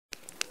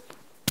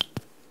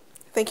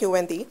Thank you,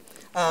 Wendy,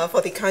 for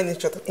the kind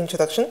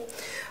introduction.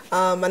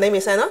 My name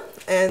is Anna,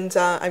 and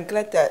I'm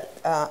glad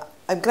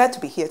to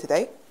be here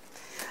today.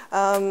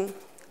 I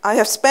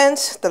have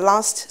spent the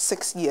last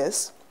 6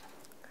 years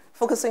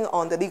focusing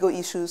on the legal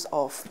issues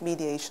of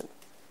mediation.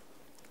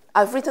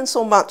 I've written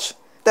so much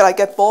that I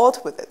get bored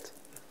with it.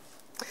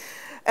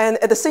 And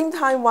at the same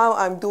time, while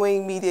I'm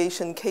doing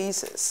mediation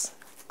cases,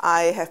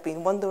 I have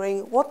been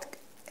wondering, what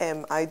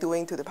am I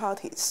doing to the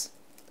parties?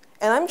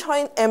 And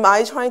am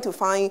I trying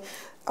to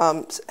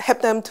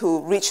help them to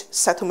reach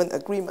settlement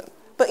agreement?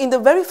 But in the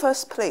very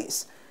first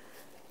place,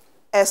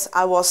 as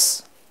I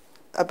was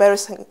a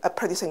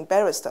practicing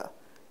barrister,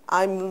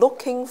 I'm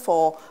looking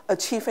for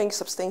achieving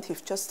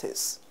substantive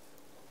justice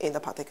in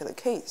a particular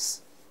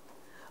case.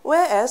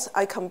 Whereas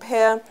I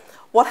compare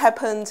what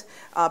happened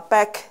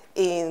back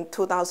in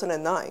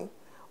 2009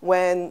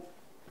 when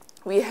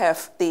we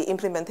have the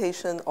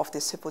implementation of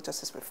the civil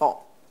justice reform.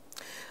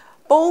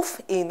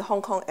 Both in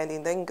Hong Kong and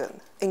in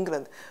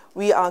England,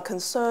 we are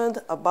concerned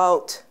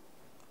about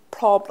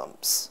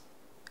problems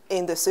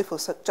in the civil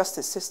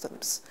justice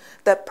systems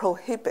that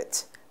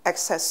prohibit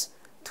access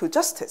to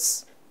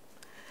justice.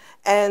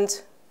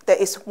 And there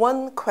is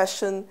one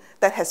question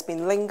that has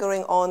been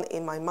lingering on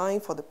in my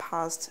mind for the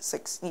past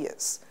 6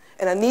 years.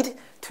 And I need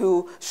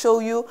to show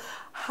you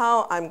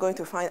how I'm going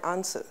to find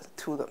answers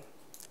to them.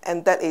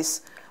 And that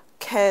is,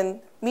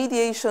 can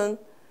mediation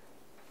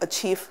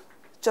achieve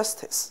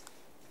justice?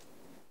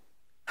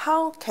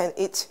 How can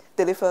it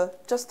deliver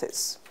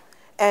justice?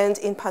 And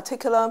in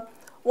particular,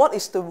 what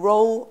is the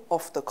role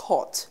of the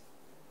court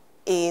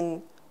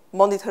in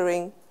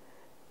monitoring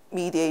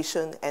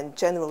mediation and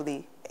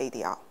generally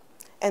ADR?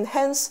 And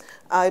hence,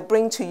 I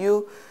bring to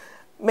you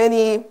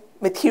many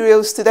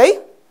materials today,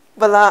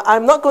 but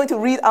I'm not going to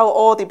read out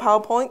all the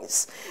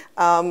PowerPoint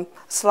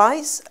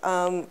slides.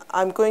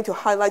 I'm going to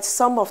highlight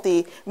some of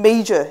the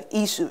major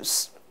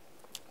issues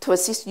to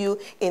assist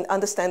you in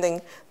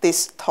understanding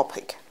this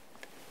topic.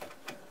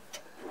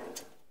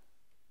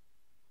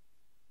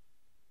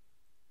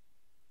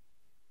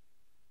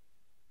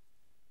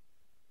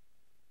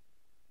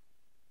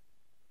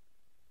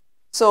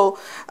 So,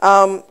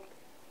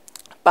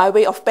 by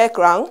way of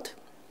background,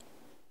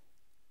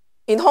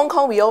 in Hong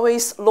Kong, we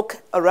always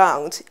look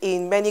around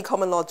in many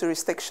common law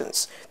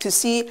jurisdictions to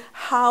see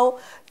how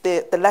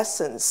the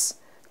lessons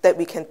that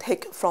we can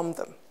take from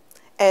them.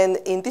 And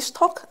in this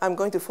talk, I'm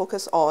going to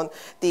focus on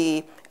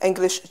the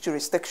English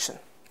jurisdiction.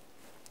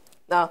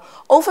 Now,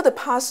 over the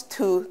past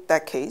 2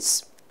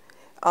 decades,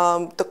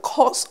 the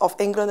courts of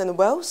England and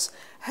Wales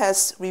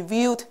has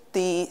reviewed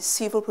the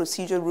civil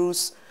procedure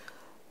rules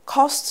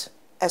cost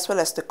as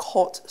well as the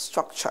court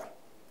structure.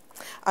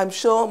 I'm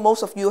sure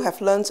most of you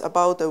have learned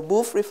about the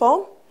Wolf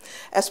reform,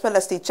 as well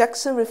as the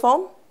Jackson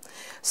reform.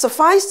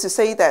 Suffice to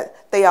say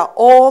that they are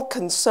all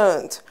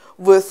concerned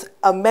with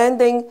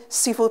amending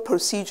civil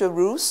procedure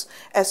rules,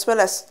 as well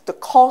as the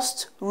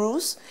cost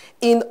rules,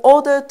 in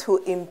order to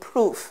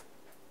improve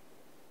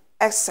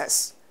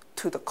access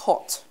to the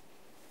court.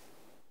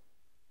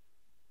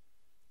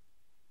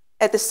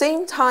 At the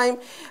same time,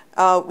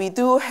 we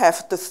do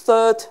have the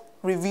third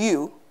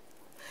review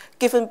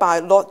given by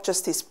Lord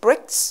Justice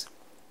Briggs.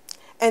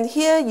 And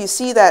here you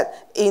see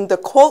that in the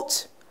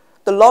quote,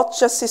 the Lord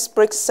Justice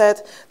Briggs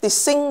said, "The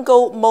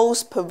single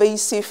most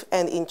pervasive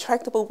and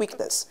intractable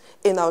weakness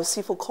in our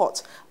civil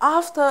courts,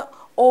 after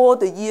all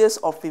the years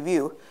of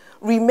review,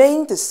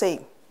 remain the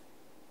same.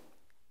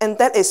 And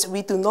that is,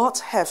 we do not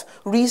have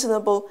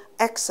reasonable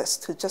access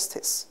to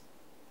justice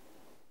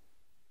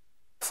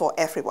for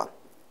everyone."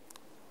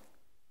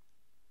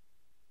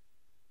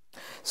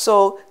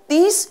 So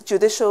these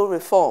judicial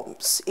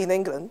reforms in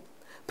England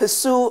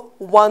pursue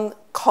one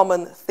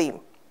common theme: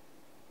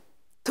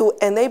 to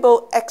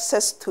enable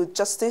access to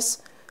justice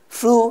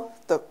through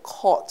the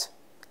court,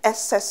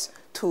 access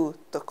to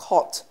the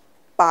court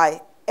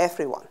by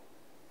everyone.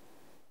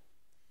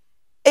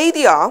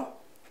 ADR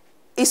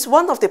is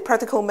one of the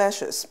practical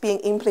measures being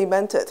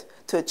implemented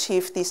to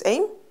achieve this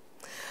aim.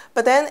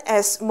 But then,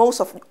 as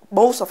most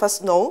of us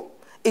know,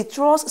 it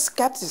draws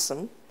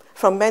skepticism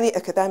from many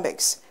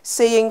academics,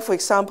 saying, for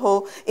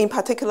example, in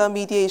particular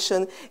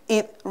mediation,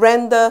 it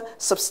renders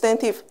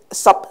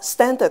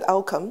substandard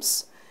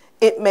outcomes,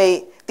 it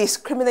may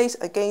discriminate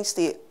against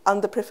the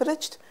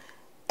underprivileged,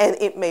 and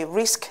it may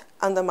risk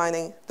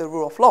undermining the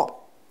rule of law.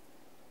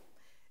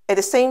 At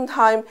the same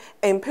time,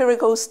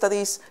 empirical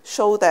studies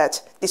show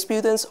that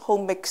disputants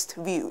hold mixed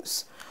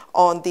views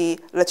on the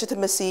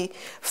legitimacy,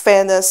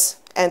 fairness,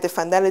 and the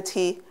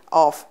finality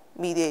of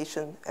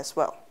mediation as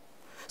well.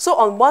 So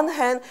on one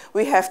hand,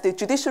 we have the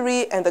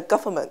judiciary and the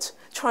government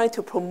trying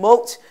to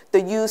promote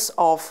the use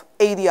of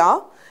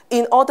ADR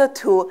in order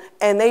to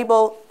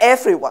enable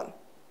everyone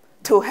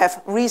to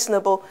have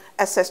reasonable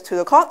access to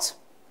the court.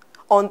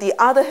 On the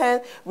other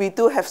hand, we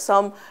do have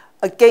some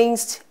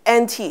against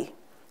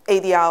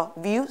anti-ADR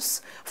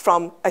views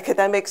from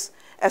academics,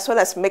 as well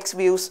as mixed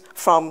views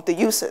from the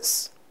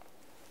users.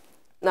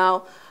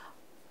 Now,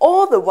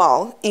 all the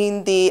while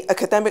in the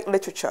academic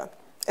literature,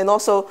 and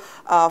also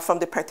from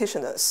the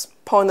practitioners'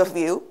 point of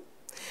view,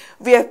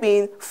 we have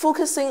been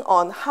focusing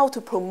on how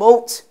to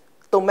promote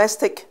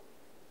domestic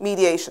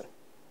mediation.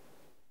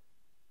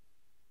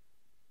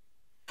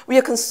 We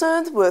are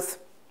concerned with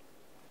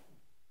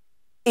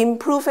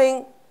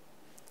improving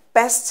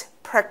best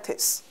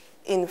practice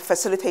in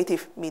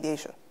facilitative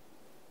mediation.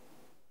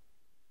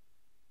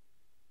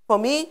 For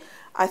me,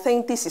 I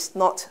think this is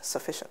not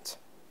sufficient.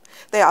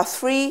 There are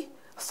three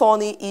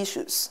thorny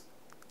issues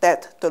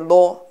that the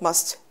law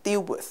must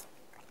deal with: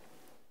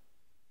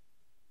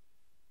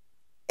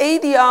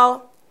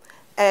 ADR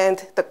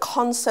and the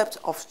concept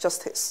of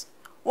justice.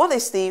 What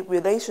is the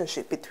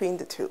relationship between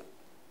the two?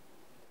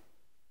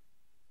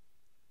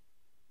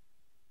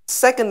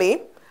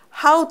 Secondly,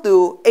 how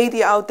do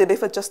ADR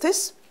deliver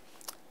justice?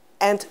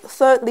 And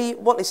thirdly,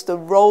 what is the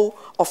role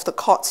of the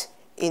court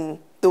in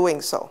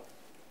doing so?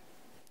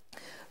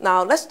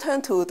 Now, let's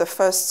turn to the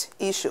first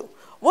issue.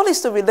 What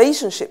is the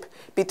relationship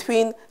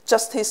between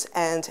justice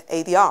and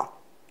ADR?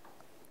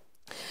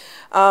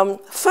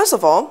 First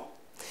of all,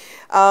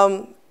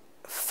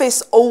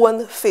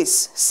 Owen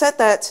Fis said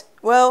that,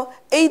 well,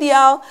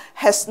 ADR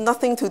has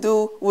nothing to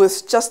do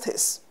with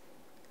justice.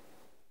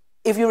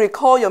 If you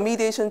recall your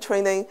mediation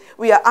training,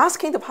 we are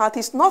asking the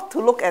parties not to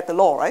look at the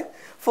law, right?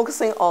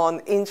 Focusing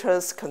on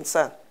interest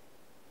concern.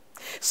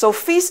 So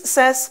Fis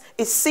says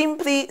it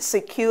simply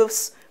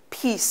secures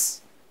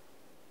peace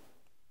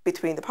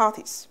between the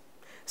parties.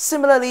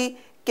 Similarly,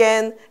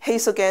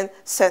 Hazelgan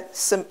said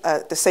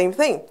the same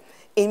thing.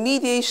 In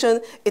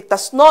mediation, it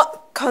does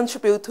not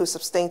contribute to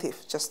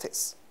substantive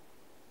justice.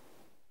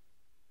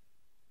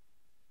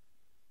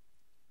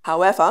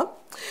 However,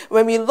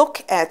 when we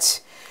look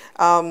at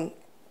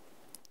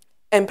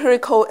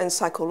empirical and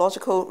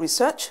psychological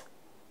research,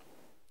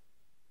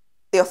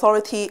 the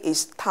authority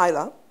is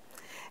Tyler,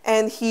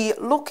 and he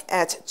looked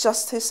at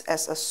justice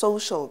as a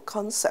social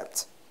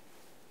concept.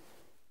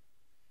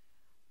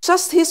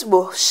 Justice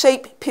will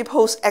shape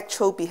people's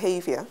actual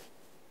behavior.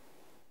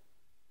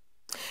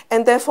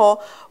 And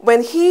therefore,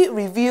 when he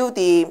reviewed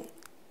the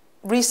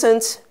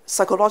recent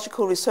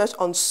psychological research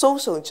on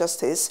social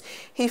justice,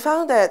 he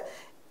found that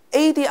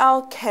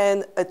ADR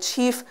can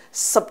achieve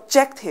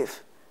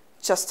subjective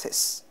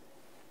justice.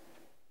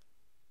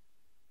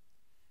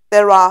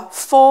 There are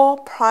four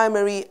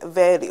primary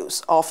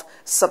values of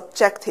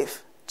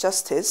subjective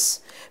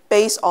justice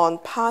based on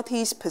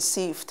parties'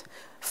 perceived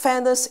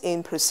fairness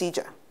in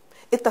procedure.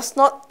 It does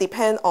not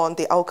depend on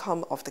the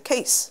outcome of the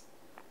case.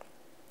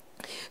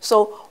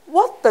 So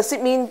what does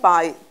it mean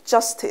by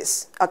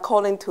justice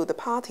according to the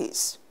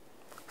parties?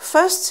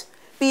 First,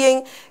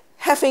 being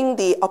having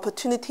the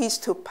opportunities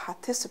to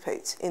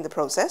participate in the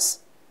process.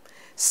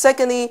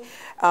 Secondly,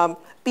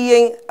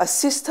 being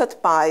assisted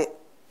by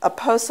a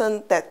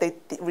person that they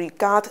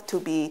regard to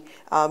be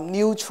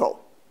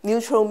neutral.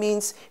 Neutral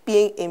means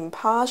being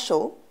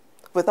impartial,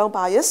 without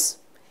bias,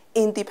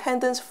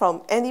 independent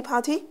from any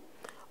party,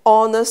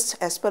 honest,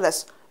 as well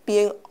as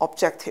being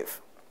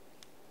objective.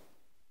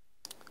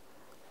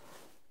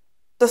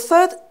 The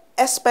third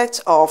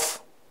aspect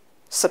of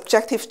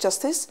subjective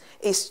justice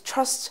is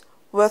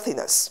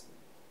trustworthiness.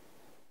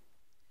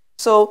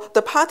 So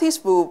the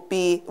parties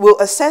will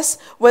assess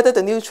whether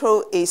the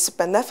neutral is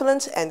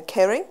benevolent and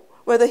caring,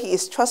 whether he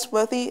is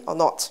trustworthy or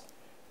not.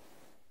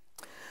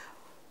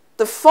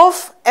 The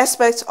fourth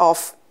aspect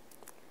of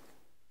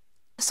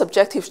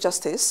subjective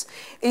justice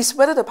is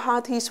whether the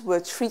parties were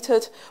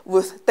treated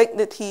with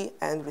dignity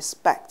and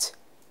respect.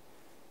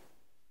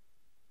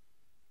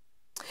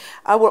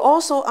 I will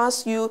also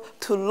ask you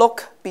to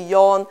look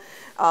beyond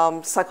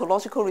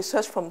psychological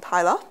research from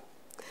Tyler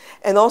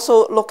and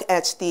also look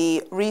at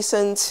the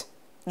recent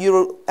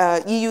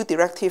EU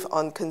directive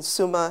on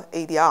consumer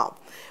ADR.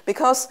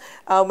 Because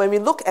when we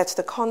look at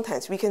the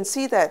content, we can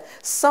see that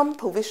some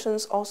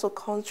provisions also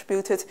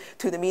contributed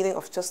to the meaning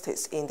of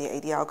justice in the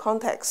ADR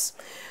context.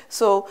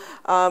 So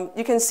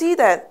you can see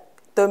that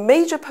the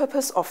major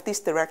purpose of this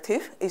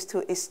directive is to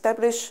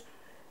establish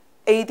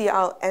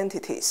ADR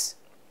entities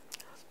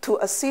to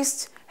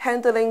assist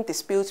handling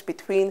disputes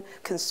between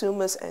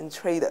consumers and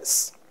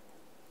traders.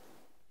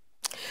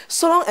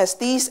 So long as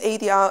these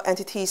ADR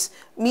entities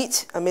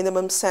meet a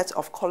minimum set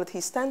of quality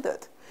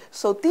standard.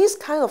 So these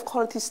kind of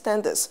quality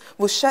standards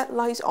will shed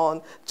light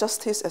on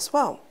justice as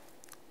well.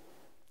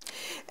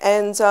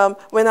 And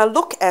when I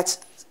look at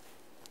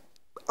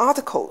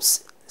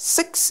Articles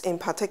 6 in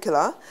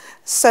particular,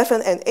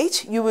 7 and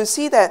 8, you will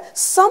see that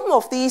some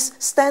of these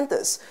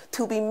standards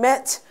to be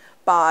met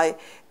by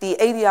the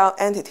ADR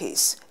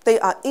entities, they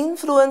are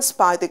influenced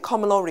by the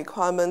common law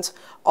requirement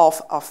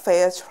of a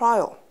fair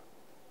trial.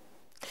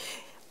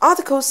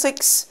 Article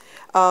 6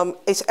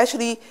 it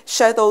actually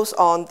shadows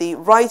on the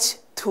right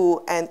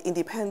to an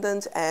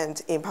independent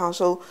and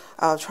impartial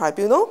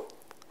tribunal.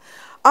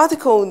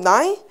 Article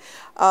 9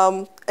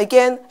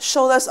 again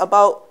shows us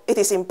about it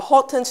is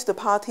important to the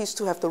parties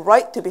to have the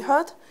right to be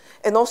heard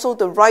and also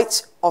the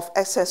right of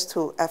access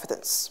to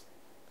evidence.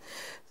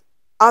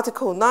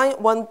 Article 9,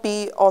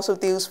 1b also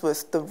deals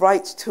with the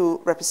right to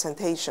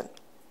representation.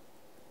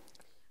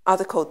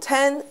 Article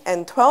 10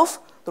 and 12,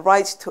 the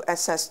right to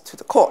access to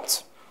the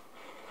court.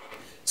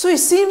 So it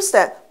seems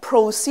that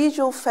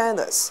procedural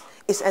fairness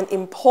is an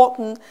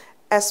important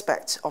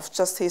aspect of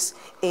justice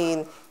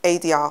in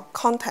ADR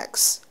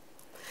context.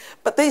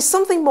 But there is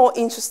something more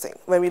interesting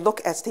when we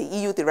look at the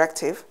EU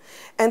directive,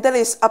 and that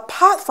is,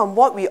 apart from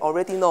what we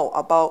already know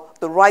about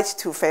the right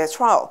to fair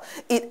trial,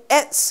 it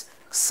adds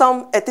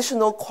some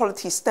additional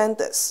quality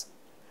standards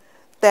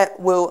that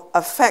will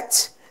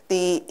affect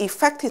the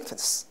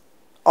effectiveness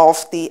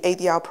of the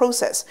ADR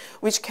process,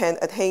 which can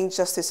attain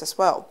justice as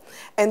well.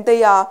 And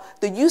they are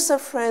the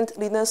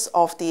user-friendliness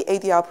of the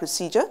ADR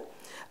procedure,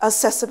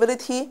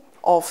 accessibility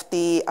of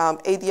the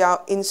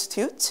ADR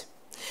Institute,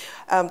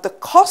 the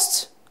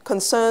cost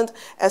concerned,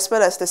 as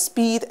well as the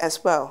speed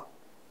as well.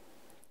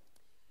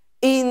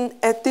 In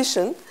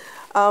addition,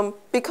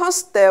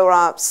 because there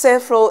are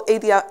several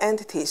ADR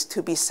entities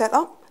to be set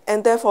up,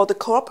 and therefore the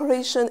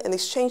cooperation and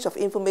exchange of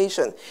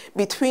information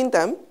between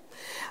them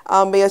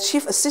may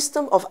achieve a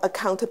system of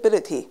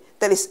accountability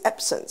that is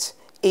absent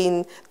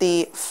in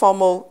the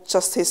formal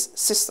justice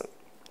system.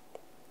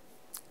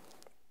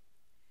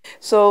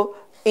 So,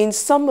 in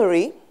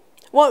summary,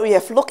 what we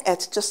have looked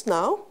at just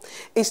now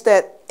is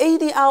that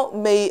ADR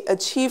may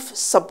achieve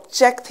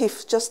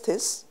subjective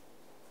justice,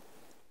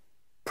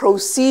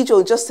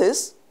 procedural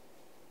justice,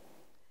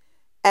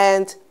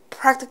 and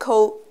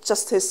practical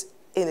justice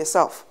in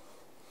itself.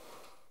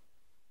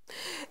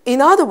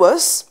 In other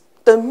words,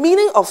 the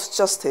meaning of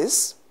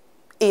justice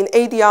in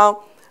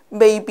ADR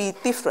may be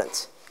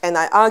different, and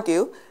I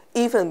argue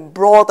even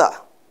broader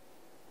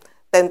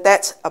than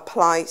that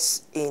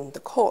applies in the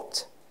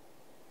court.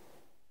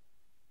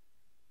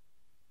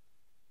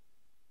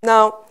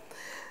 Now,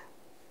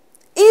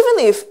 even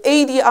if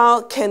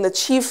ADR can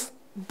achieve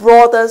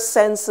broader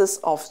senses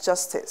of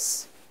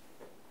justice,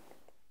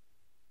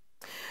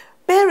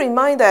 bear in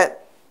mind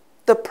that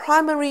the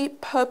primary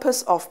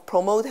purpose of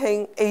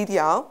promoting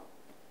ADR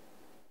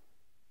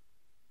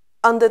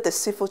under the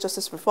civil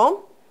justice reform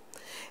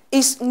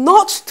is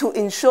not to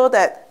ensure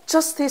that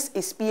justice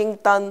is being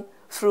done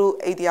through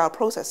ADR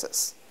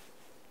processes.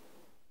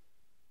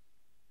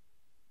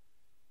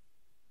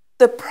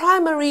 The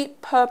primary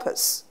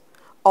purpose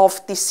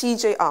of the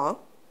CJR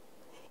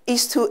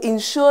is to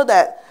ensure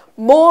that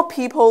more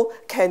people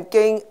can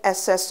gain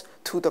access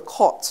to the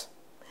court.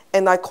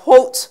 And I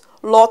quote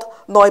Lord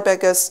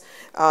Neuberger's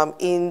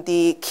in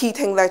the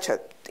Keating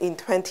lecture in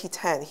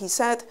 2010. He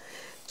said,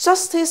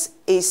 "Justice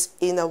is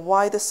in a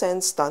wider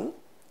sense done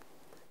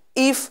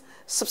if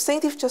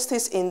substantive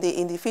justice in the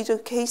individual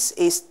case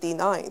is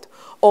denied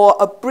or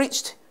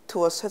abridged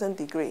to a certain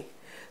degree."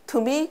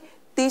 To me,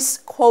 this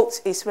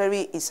quote is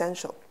very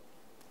essential.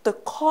 The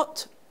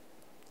court,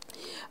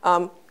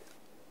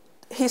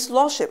 His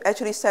Lordship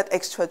actually said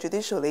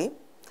extrajudicially,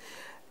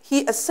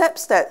 he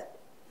accepts that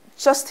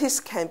justice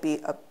can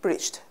be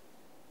abridged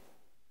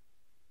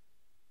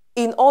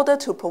in order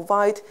to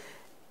provide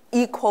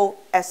equal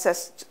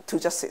access to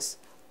justice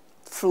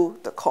through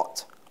the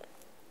court.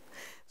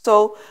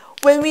 So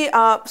when we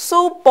are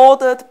so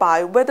bothered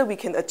by whether we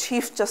can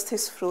achieve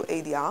justice through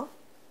ADR,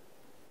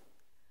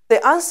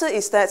 the answer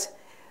is that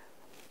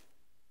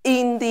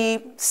in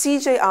the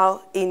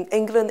CJR in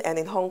England and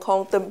in Hong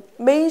Kong, the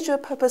major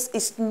purpose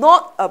is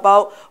not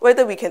about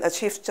whether we can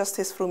achieve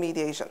justice through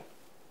mediation.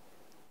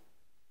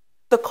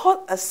 The court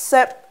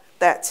accepts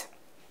that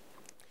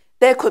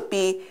there could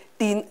be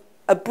the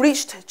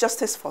abridged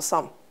justice for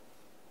some.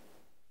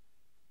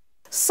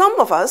 Some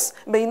of us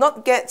may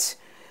not get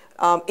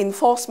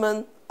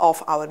enforcement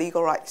of our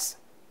legal rights.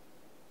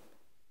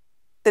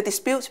 The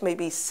dispute may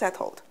be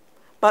settled,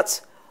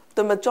 but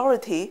the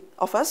majority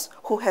of us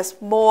who has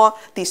more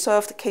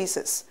deserved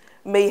cases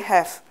may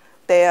have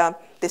their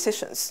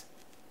decisions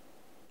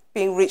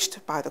being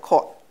reached by the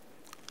court.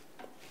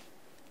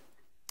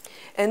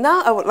 And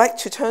now I would like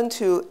to turn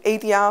to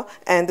ADR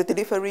and the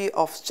delivery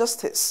of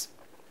justice.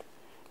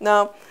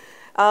 Now,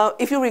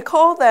 if you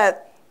recall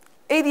that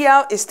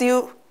ADR is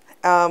still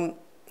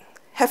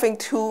having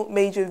two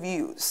major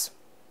views.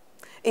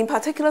 In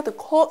particular, the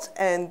court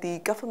and the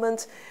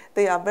government,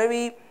 they are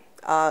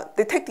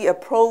they take the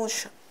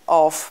approach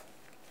of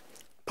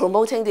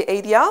promoting the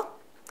ADR.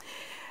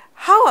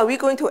 How are we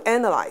going to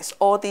analyze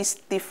all these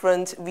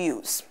different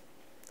views?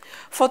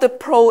 For the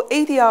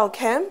pro-ADR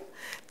camp,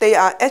 they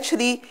are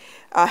actually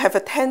have a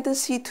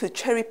tendency to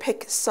cherry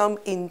pick some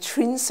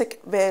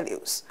intrinsic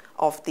values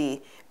of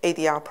the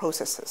ADR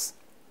processes.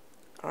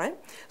 All right?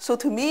 So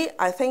to me,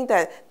 I think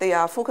that they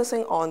are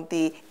focusing on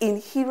the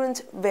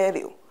inherent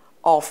value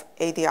of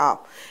ADR.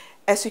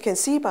 As you can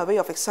see by way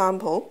of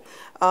example,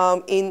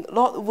 in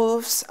Lord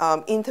Wolf's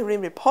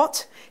interim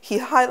report, he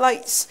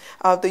highlights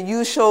the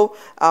usual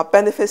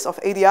benefits of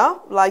ADR,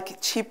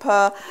 like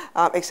cheaper,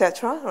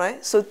 etc.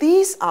 Right? So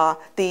these are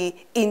the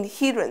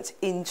inherent,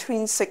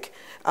 intrinsic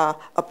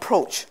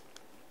approach.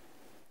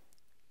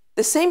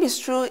 The same is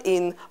true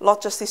in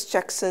Lord Justice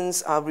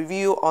Jackson's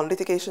review on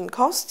litigation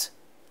costs.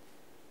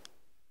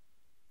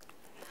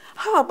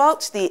 How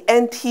about the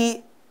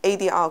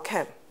anti-ADR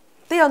camp?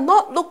 They are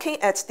not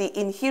looking at the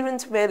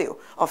inherent value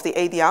of the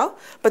ADR,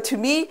 but to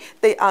me,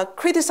 they are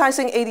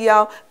criticizing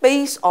ADR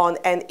based on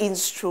an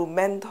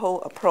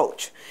instrumental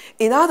approach.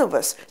 In other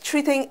words,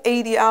 treating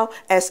ADR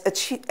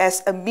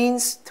as a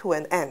means to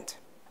an end.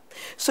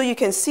 So you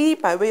can see,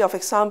 by way of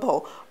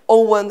example,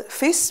 Owen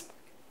Fis.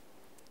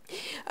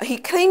 He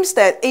claims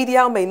that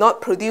ADR may not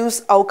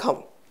produce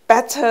outcome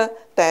better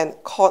than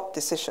court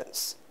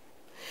decisions,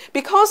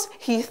 because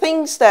he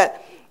thinks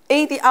that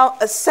ADR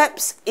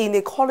accepts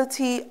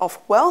inequality of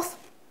wealth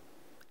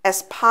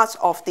as part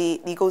of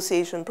the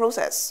negotiation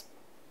process.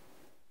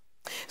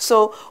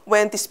 So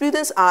when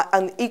disputants are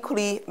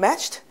unequally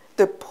matched,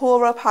 the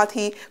poorer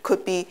party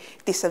could be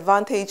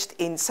disadvantaged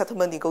in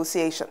settlement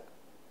negotiation.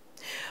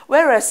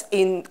 Whereas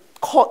in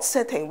court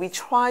setting, we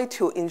try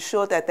to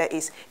ensure that there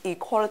is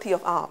equality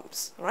of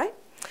arms, right?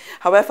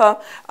 However,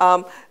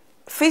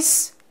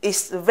 Fis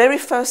is the very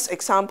first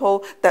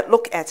example that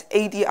look at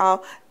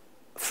ADR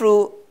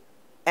through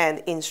an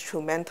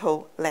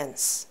instrumental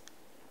lens.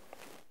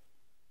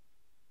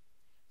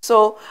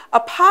 So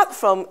apart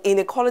from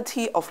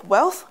inequality of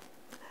wealth,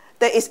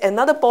 there is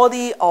another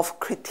body of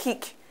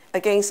critique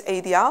against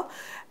ADR,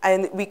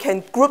 and we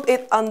can group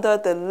it under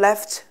the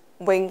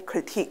left-wing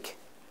critique.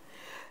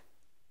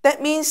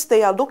 That means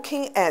they are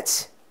looking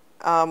at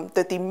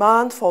the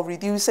demand for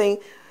reducing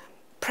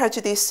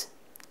prejudice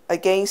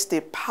against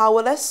the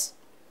powerless,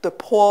 the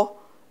poor,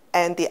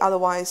 and the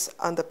otherwise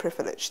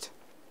underprivileged.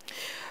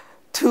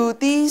 To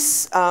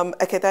these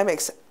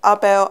academics,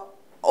 Abel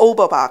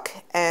Oberbach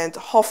and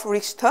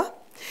Hofrichter,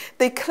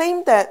 they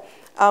claim that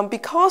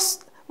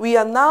because we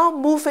are now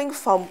moving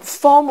from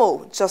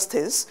formal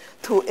justice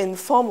to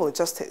informal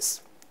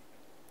justice,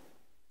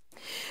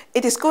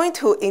 it is going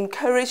to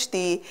encourage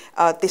the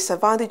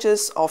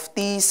disadvantages of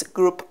these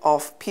group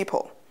of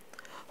people.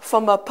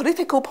 From a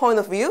political point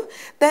of view,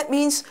 that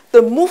means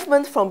the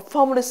movement from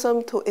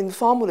formalism to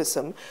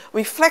informalism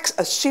reflects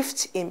a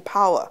shift in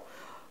power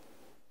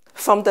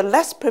from the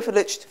less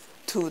privileged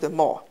to the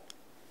more.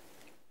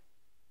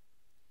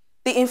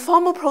 The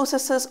informal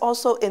processes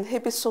also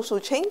inhibit social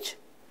change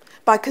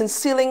by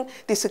concealing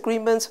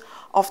disagreements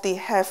of the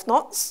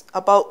have-nots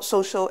about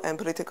social and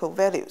political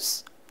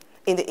values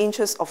in the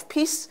interest of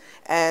peace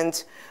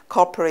and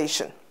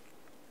cooperation.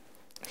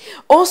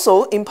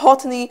 Also,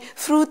 importantly,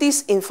 through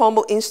these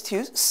informal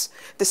institutes,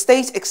 the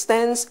state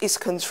extends its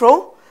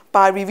control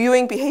by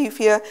reviewing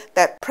behavior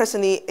that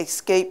presently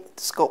escape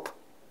scope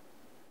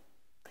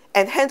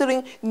and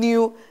handling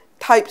new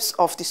types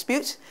of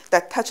disputes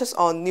that touches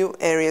on new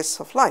areas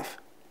of life.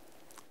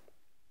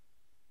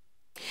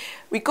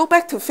 We go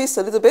back to Fis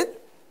a little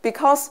bit,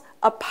 because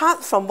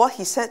apart from what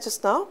he said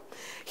just now,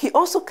 he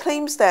also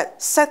claims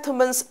that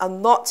settlements are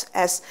not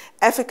as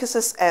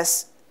efficacious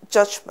as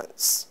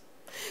judgments.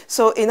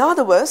 So in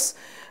other words,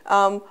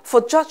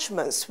 for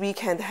judgments, we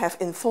can have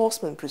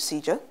enforcement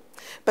procedure,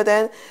 but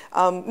then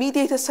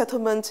mediated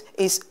settlement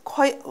is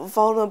quite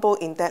vulnerable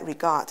in that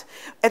regard.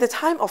 At the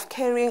time of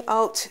carrying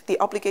out the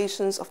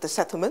obligations of the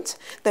settlement,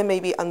 there may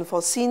be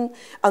unforeseen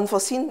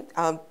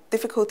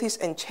difficulties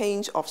and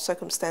change of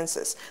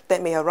circumstances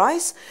that may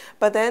arise,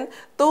 but then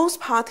those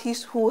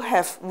parties who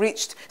have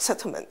reached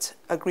settlement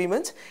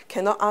agreement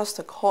cannot ask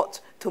the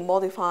court to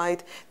modify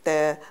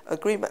their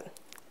agreement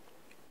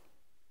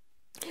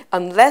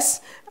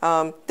unless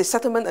the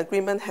settlement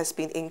agreement has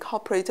been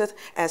incorporated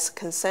as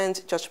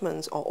consent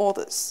judgments or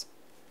orders.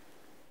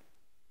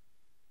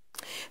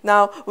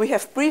 Now, we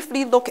have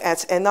briefly looked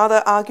at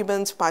another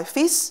argument by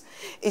Fis,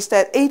 is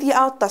that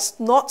ADR does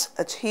not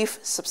achieve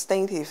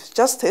substantive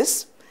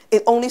justice,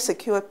 it only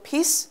secures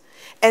peace,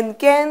 and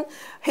again,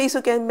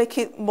 Hazelden make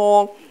it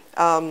more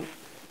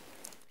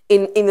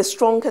in the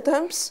stronger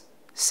terms,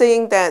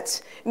 saying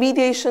that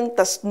mediation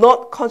does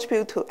not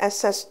contribute to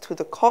access to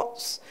the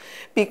courts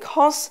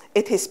because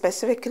it is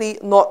specifically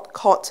not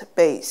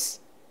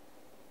court-based.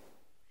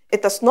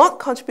 It does not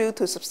contribute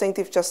to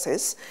substantive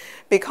justice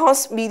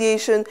because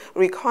mediation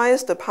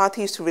requires the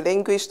parties to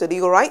relinquish the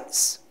legal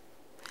rights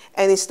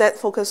and instead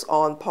focus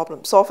on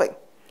problem solving.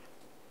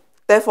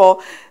 Therefore,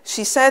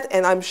 she said,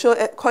 and I'm sure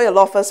quite a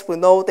lot of us will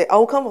know, the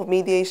outcome of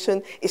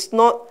mediation is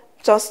not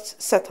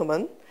just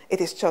settlement, it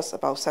is just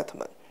about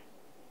settlement.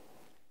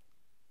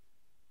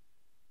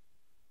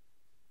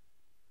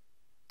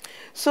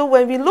 So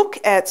when we look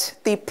at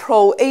the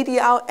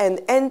pro-ADR and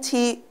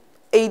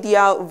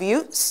anti-ADR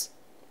views,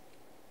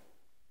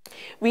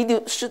 we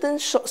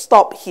shouldn't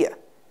stop here.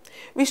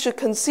 We should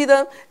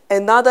consider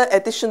another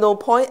additional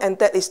point, and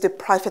that is the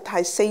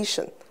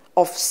privatization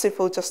of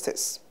civil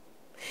justice.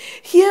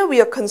 Here we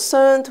are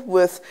concerned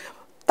with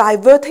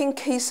diverting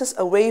cases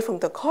away from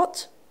the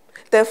court.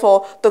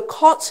 Therefore, the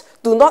courts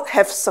do not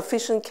have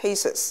sufficient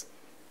cases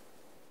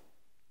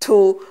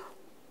to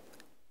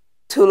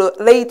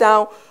lay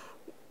down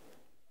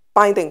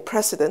binding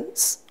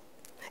precedents.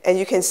 And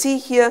you can see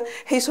here,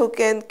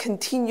 Hazelden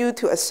continued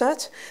to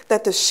assert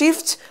that the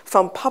shift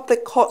from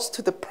public courts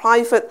to the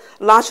private,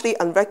 largely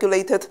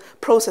unregulated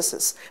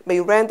processes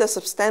may render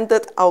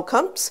substandard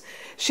outcomes.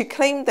 She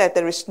claimed that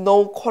there is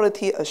no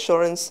quality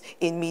assurance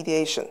in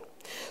mediation.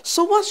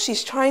 So what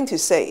she's trying to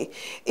say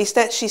is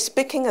that she's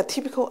picking a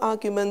typical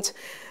argument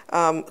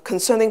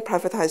concerning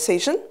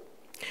privatization,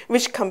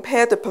 which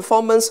compared the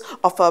performance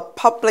of a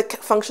public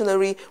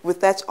functionary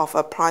with that of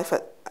a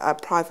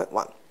private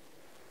one.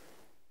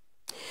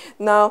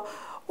 Now,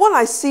 what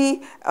I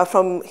see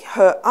from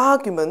her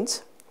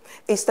argument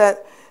is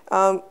that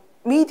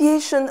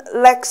mediation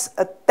lacks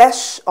a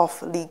dash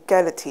of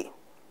legality.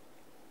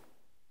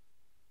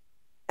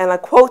 And I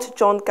quote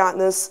John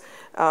Gardner's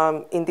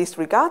in this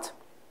regard.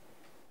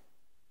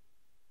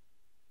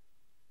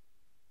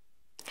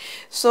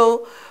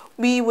 So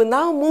we will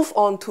now move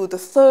on to the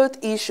third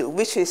issue,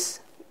 which is,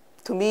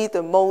 to me,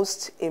 the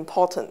most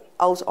important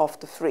out of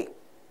the three.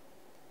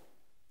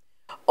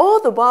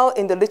 All the while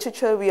in the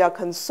literature, we are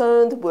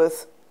concerned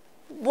with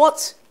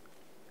what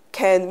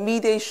can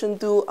mediation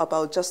do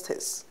about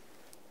justice.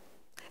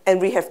 And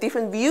we have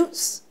different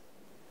views.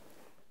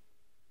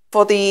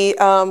 For the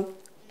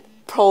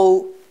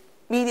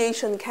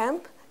pro-mediation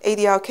camp,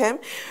 ADR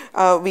camp,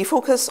 we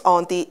focus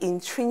on the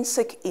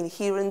intrinsic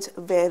inherent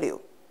value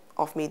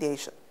of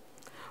mediation.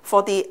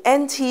 For the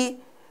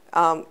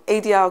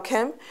anti-ADR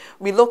camp,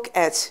 we look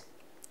at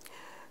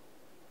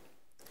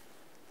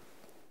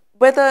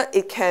whether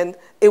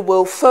it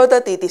will further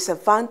the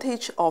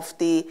disadvantage of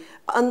the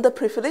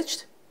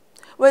underprivileged,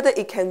 whether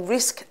it can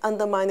risk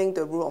undermining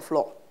the rule of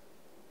law.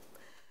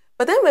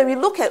 But then when we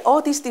look at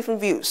all these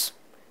different views,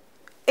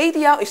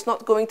 ADR is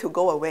not going to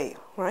go away,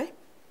 right?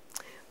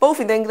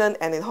 Both in England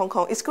and in Hong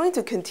Kong, it's going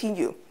to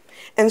continue.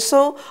 And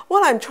so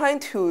what I'm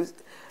trying to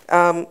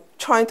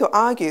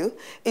argue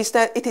is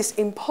that it is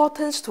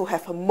important to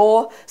have a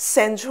more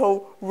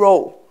central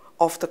role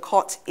of the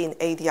court in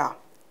ADR.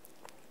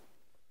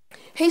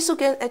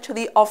 Hazelden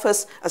actually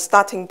offers a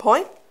starting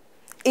point.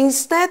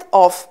 Instead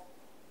of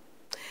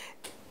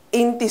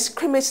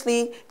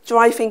indiscriminately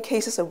driving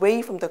cases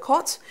away from the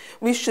court,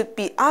 we should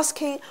be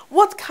asking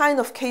what kind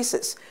of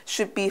cases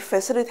should be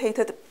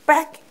facilitated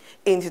back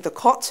into the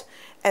court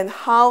and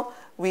how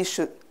we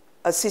should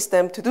assist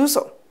them to do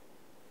so.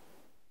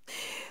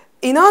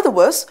 In other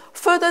words,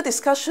 further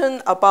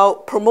discussion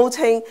about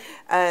promoting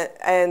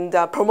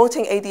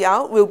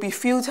ADR will be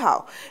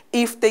futile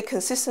if they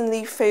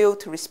consistently fail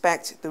to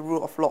respect the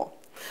rule of law.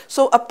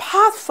 So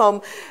apart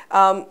from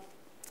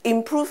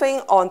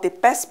improving on the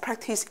best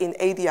practice in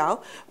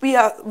ADR,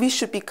 we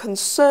should be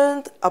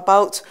concerned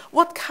about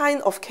what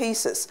kind of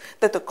cases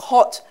that the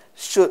court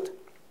should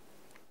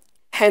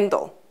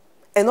handle,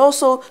 and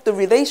also the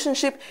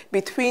relationship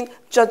between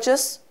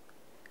judges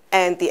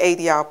and the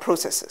ADR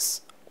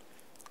processes.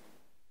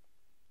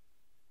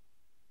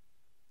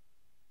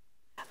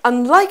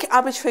 Unlike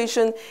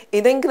arbitration,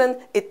 in England,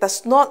 it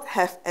does not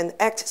have an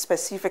act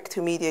specific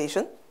to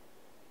mediation,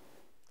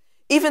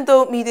 even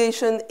though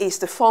mediation is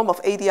the form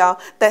of ADR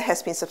that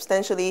has been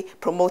substantially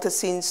promoted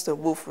since the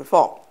Wolf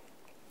Reform.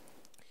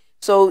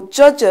 So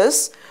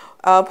judges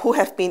who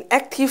have been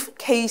active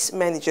case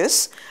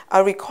managers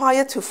are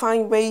required to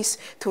find ways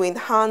to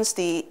enhance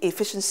the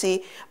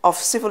efficiency of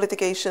civil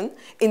litigation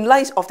in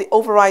light of the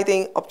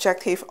overriding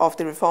objective of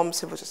the reformed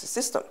civil justice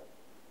system.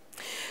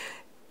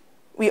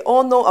 We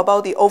all know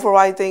about the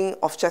overriding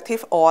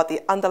objective or the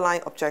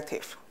underlying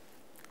objective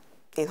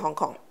in Hong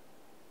Kong.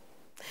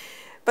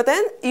 But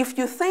then if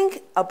you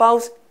think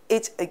about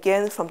it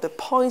again from the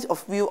point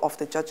of view of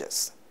the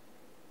judges,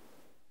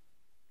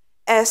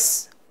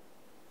 as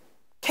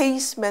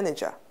case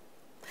manager,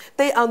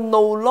 they are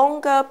no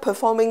longer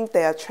performing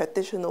their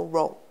traditional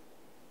role.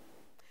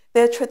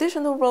 Their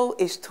traditional role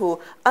is to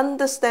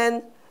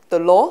understand the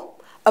law,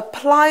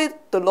 apply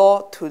the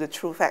law to the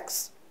true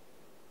facts.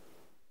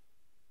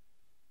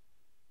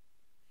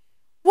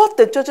 What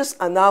the judges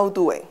are now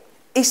doing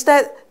is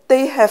that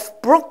they have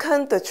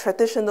broken the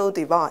traditional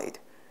divide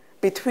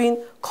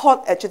between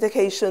court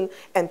adjudication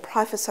and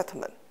private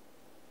settlement.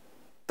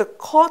 The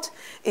court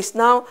is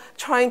now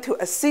trying to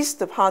assist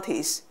the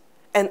parties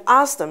and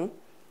ask them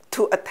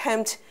to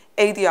attempt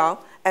ADR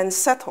and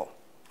settle.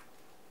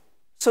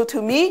 So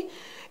to me,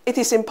 it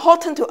is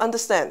important to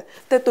understand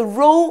that the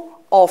role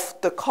of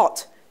the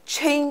court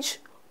changes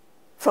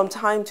from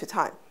time to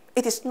time.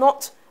 It is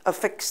not a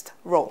fixed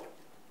role.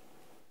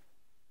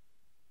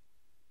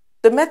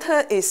 The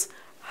matter is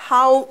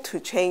how to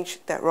change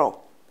that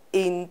role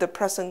in the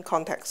present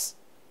context.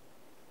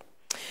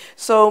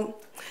 So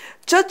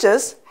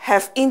judges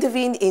have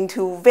intervened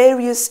into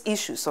various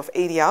issues of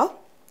ADR,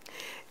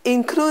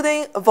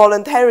 including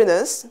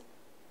voluntariness,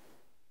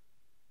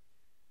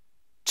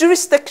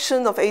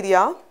 jurisdiction of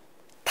ADR,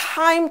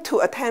 time to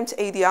attempt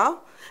ADR,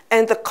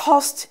 and the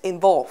cost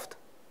involved.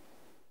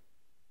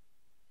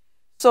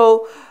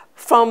 So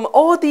from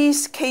all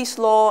these case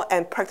law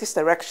and practice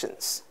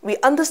directions, we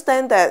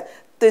understand that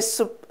the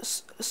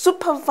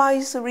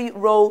supervisory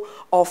role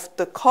of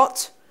the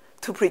court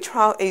to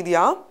pretrial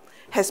ADR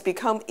has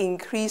become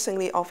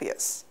increasingly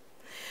obvious.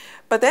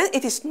 But then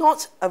it is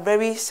not a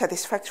very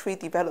satisfactory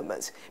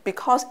development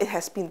because it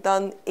has been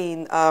done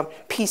in a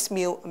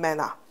piecemeal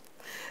manner.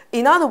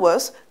 In other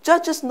words,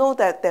 judges know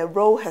that their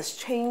role has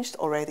changed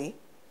already,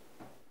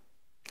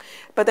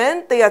 but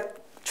then they are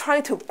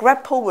trying to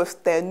grapple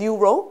with their new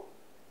role.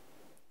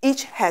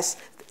 Each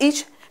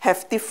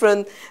have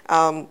different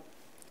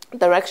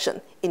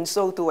direction in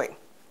so doing.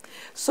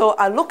 So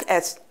I look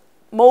at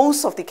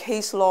most of the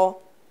case law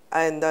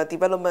and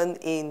development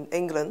in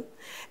England,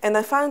 and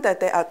I found that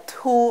there are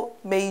two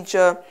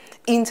major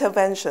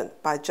interventions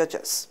by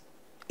judges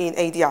in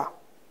ADR.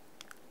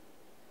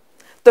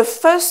 The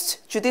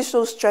first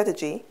judicial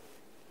strategy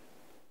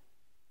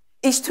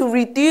is to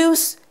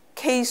reduce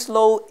case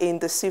load in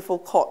the civil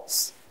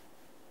courts.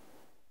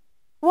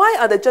 Why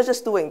are the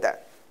judges doing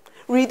that?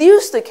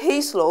 Reduce the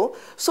caseload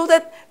so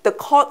that the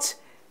court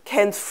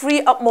can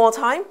free up more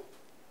time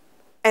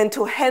and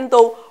to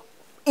handle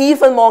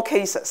even more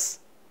cases.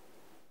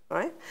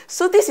 Right?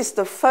 So this is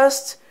the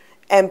first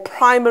and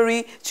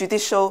primary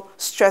judicial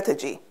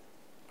strategy.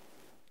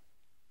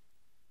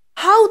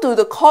 How do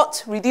the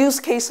court reduce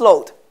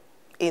caseload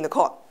in the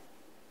court?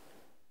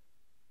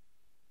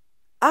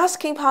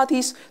 Asking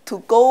parties to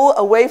go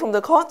away from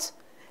the court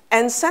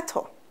and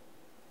settle.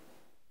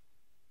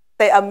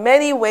 There are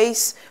many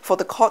ways for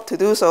the court to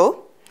do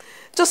so.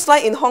 Just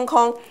like in Hong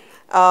Kong,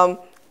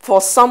 for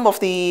some of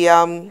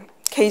the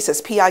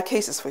cases, PI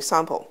cases, for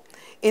example.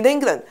 In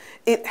England,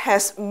 it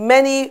has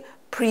many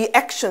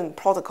pre-action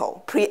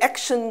protocol,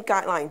 pre-action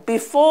guidelines.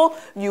 Before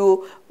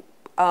you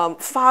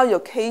file your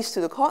case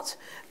to the court,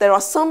 there are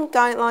some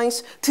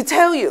guidelines to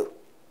tell you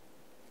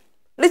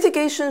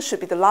litigation should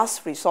be the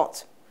last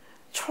resort.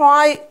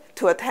 Try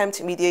to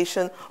attempt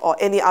mediation or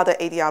any other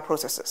ADR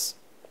processes.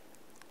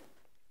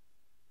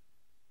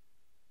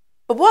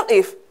 But what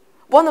if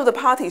one of the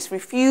parties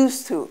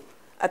refused to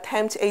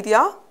attempt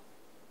ADR?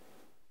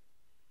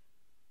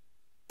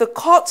 The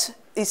court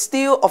is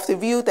still of the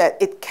view that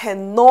it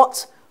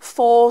cannot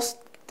force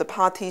the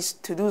parties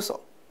to do so,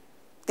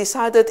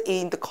 decided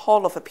in the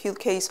Court of Appeal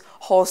case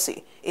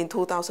Horsey in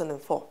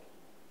 2004.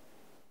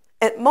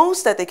 At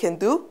most that they can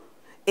do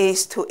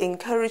is to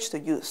encourage the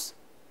use.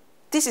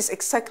 This is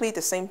exactly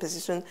the same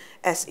position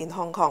as in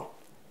Hong Kong.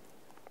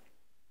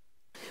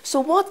 So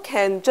what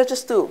can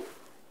judges do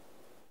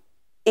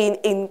in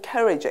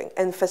encouraging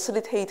and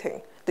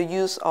facilitating the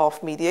use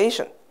of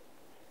mediation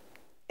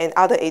and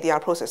other ADR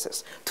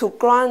processes? To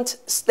grant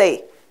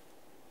stay.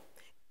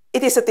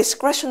 It is a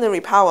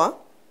discretionary power,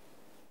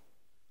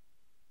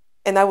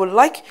 and I would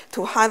like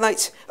to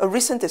highlight a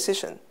recent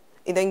decision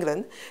in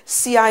England,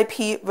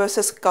 CIP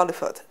versus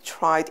Gulliford,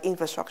 tried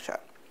infrastructure.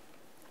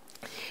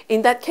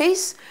 In that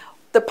case,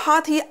 the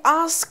party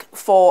asked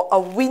for a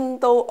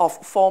window of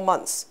 4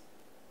 months,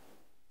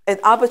 an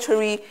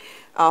arbitrary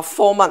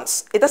 4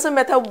 months. It doesn't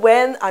matter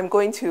when I'm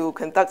going to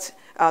conduct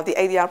the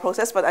ADR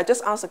process, but I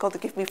just asked the court to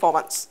give me 4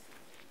 months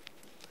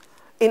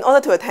in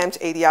order to attempt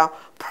ADR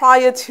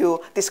prior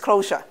to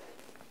disclosure.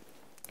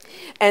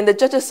 And the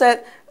judges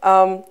said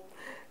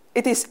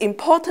it is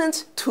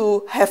important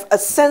to have a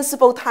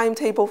sensible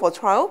timetable for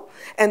trial,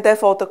 and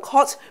therefore the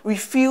court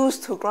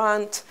refused to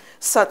grant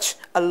such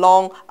a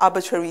long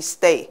arbitrary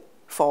stay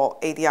for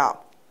ADR.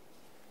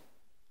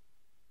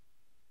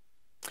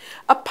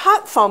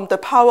 Apart from the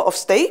power of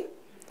stay,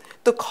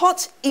 the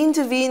court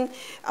intervened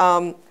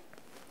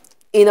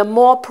in a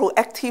more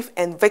proactive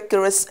and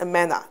vigorous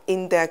manner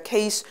in their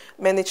case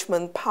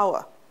management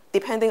power,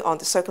 depending on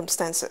the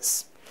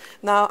circumstances.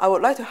 Now, I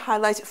would like to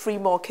highlight 3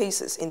 more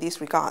cases in this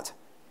regard.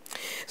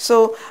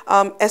 So,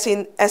 as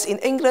in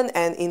England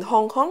and in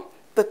Hong Kong,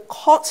 the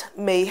court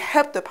may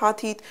help the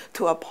party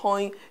to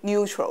appoint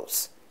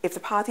neutrals if the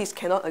parties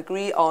cannot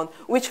agree on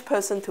which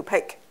person to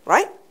pick,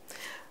 right?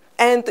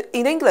 And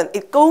in England,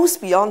 it goes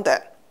beyond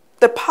that.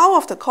 The power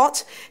of the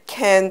court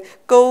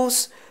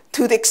goes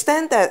to the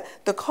extent that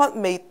the court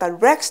may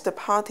direct the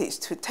parties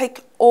to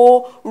take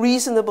all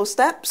reasonable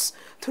steps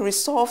to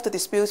resolve the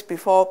disputes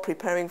before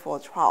preparing for a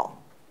trial.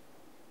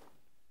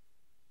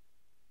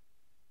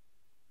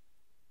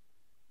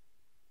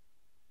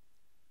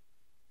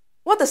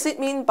 What does it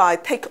mean by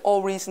take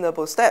all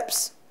reasonable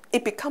steps?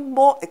 It becomes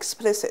more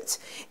explicit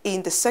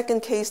in the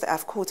second case that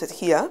I've quoted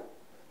here.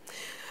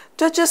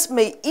 Judges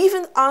may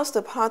even ask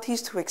the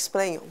parties to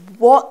explain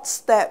what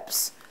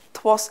steps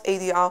towards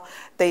ADR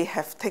they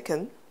have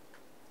taken.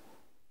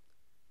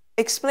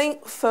 Explain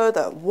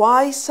further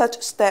why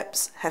such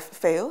steps have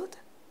failed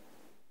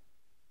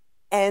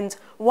and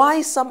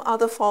why some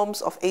other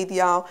forms of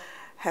ADR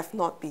have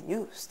not been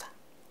used.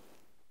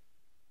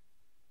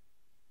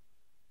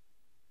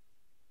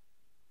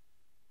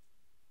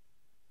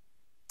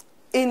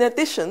 In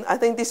addition, I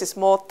think this is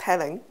more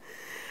telling.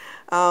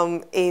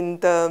 In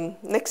the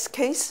next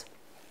case,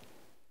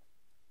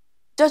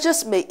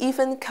 judges may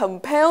even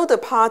compel the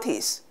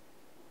parties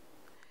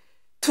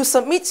to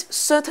submit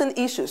certain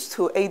issues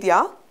to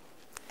ADR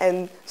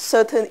and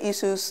certain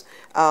issues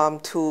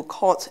to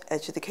court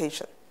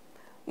adjudication.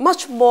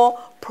 Much more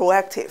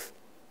proactive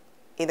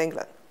in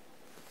England.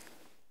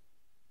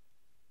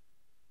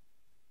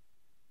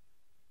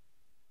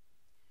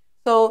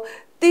 So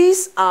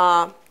these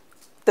are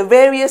the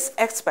various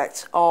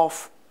aspects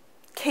of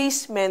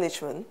case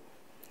management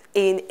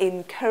in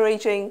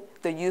encouraging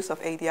the use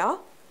of ADR.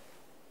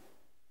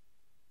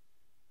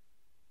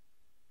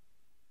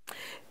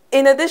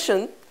 In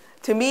addition,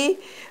 to me,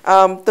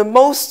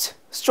 the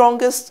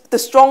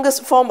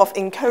strongest form of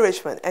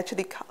encouragement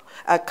actually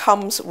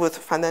comes with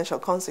financial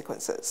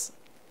consequences.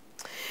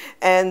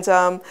 And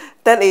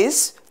that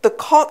is, the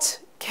court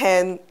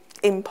can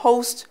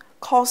impose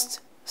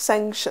cost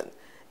sanction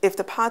if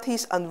the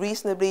parties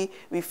unreasonably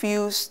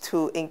refuse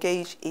to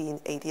engage in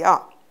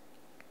ADR.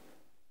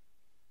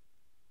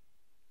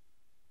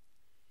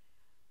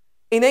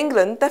 In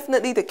England,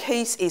 definitely the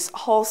case is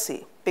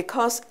horsey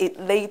because it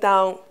laid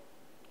down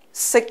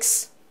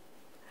 6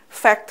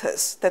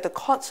 factors that the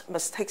court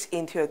must take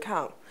into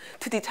account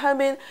to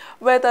determine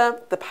whether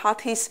the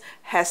parties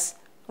has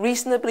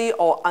reasonably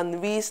or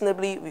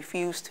unreasonably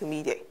refused to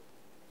mediate.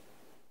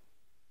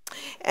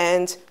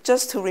 And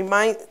just to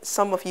remind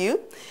some of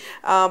you,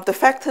 the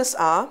factors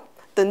are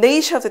the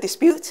nature of the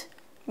dispute,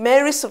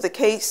 merits of the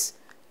case,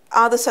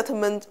 other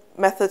settlement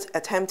methods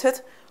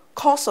attempted,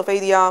 cost of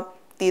ADR,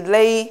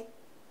 delay,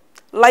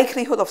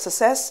 likelihood of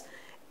success,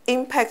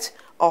 impact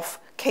of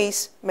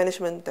case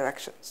management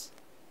directions.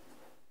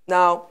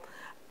 Now,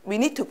 we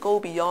need to go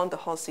beyond the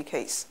Horsey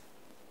case.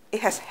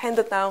 It has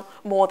handed down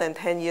more than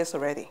 10 years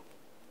already,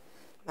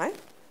 right?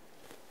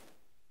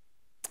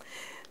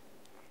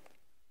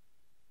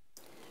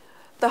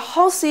 The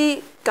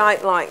Horsey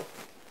guideline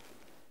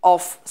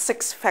of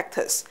 6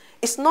 factors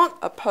is not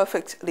a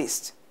perfect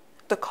list.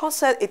 The court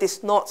said it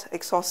is not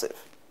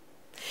exhaustive.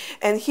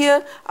 And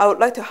here, I would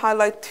like to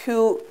highlight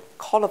 2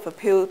 Court of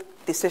Appeal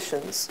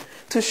decisions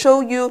to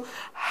show you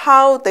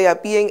how they are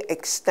being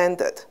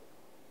extended.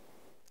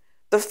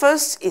 The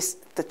first is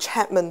the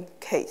Chapman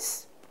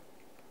case.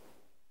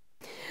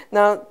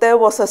 Now, there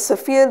was a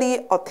severely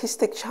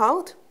autistic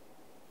child,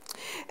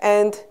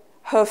 and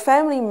her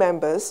family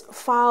members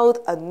filed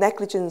a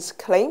negligence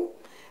claim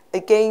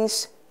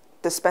against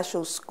the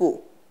special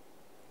school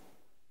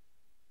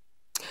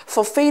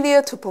for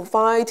failure to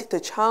provide the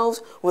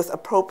child with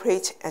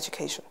appropriate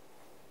education.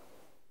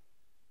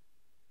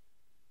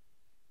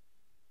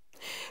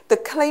 The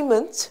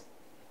claimant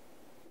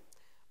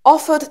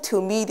offered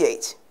to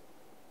mediate,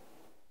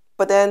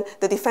 but then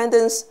the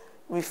defendants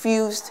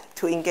refused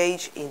to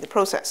engage in the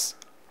process.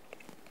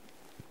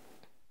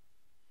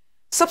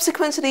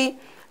 Subsequently,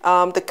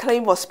 the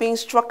claim was being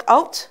struck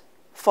out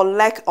for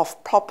lack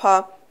of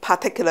proper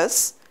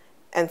particulars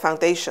and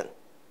foundation,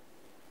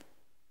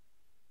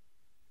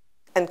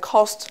 and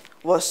costs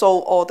were so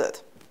ordered.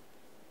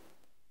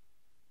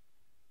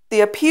 The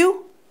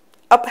appeal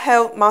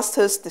upheld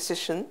master's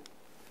decision.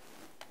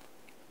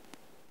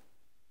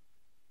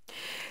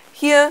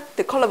 Here,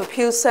 the Court of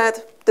Appeal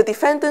said the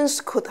defendants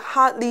could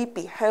hardly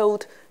be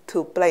held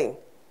to blame.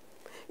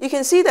 You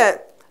can see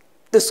that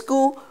the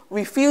school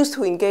refused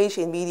to engage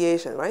in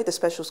mediation, right? The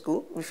special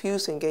school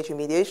refused to engage in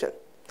mediation.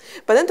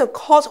 But then the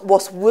court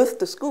was with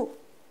the school.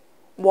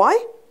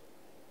 Why?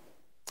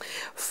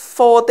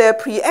 For their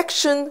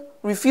pre-action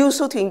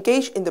refusal to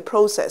engage in the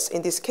process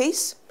in this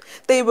case,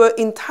 they were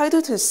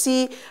entitled to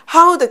see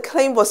how the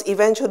claim was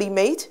eventually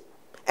made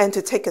and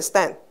to take a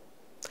stand.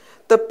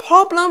 The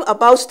problem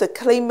about the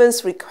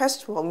claimant's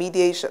request for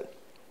mediation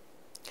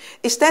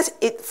is that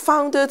it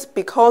founded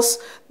because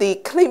the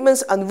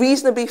claimants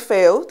unreasonably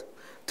failed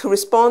to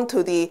respond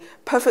to the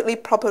perfectly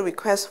proper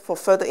request for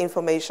further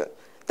information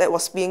that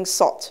was being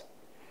sought,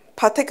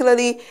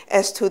 particularly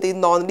as to the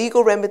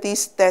non-legal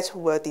remedies that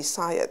were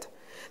desired.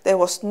 There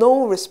was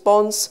no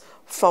response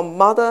from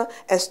mother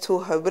as to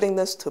her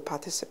willingness to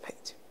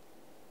participate.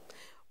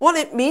 What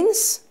it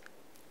means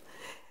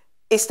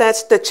is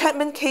that the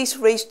Chapman case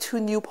raised 2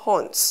 new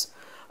points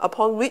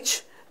upon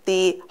which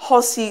the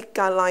Horsey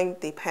guideline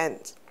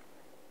depends.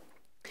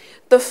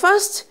 The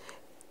first,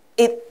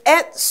 it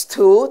adds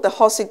to the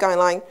Horsey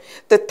guideline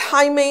the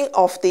timing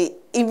of the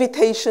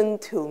invitation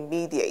to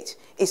mediate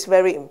is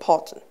very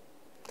important.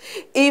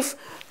 If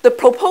the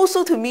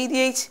proposal to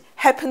mediate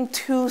happened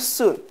too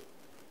soon,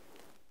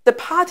 the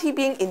party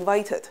being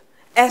invited,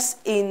 as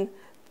in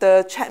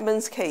the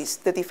Chapman's case,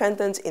 the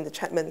defendant in the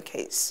Chapman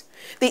case,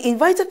 the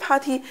invited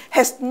party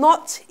has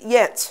not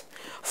yet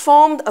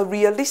formed a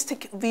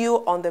realistic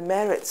view on the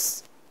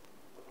merits.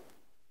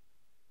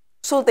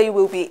 So they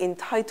will be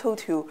entitled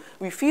to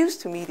refuse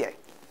to mediate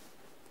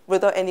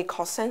without any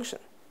court sanction.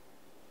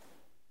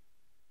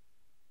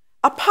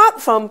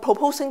 Apart from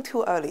proposing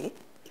too early,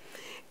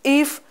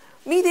 if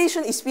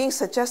mediation is being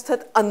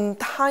suggested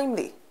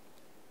untimely,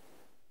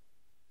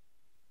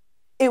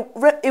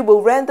 it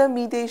will render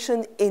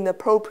mediation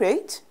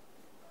inappropriate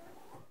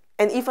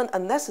and even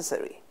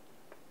unnecessary.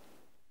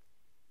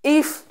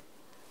 If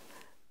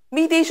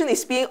mediation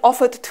is being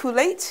offered too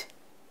late,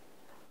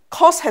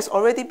 cost has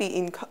already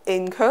been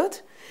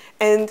incurred,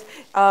 and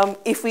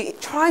if we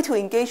try to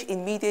engage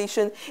in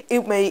mediation,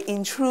 it may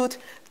intrude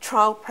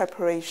trial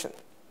preparation.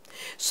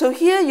 So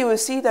here you will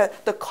see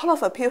that the Court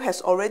of Appeal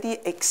has already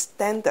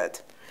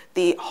extended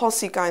the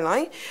Horsey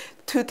guideline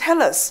to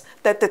tell us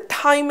that the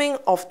timing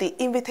of the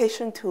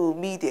invitation to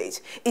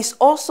mediate is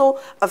also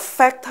a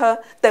factor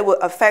that will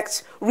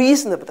affect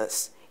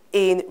reasonableness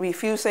in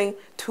refusing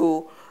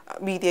to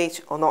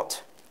mediate or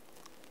not.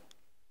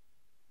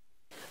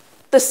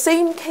 The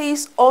same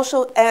case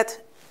also adds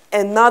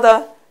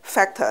another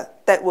factor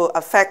that will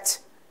affect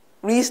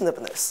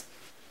reasonableness,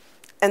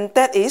 and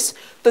that is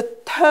the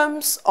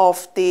terms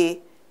of the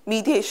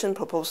mediation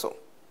proposal.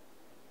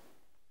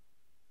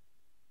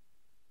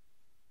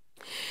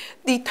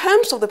 The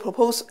terms of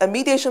the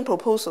mediation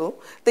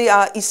proposal, they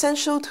are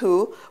essential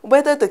to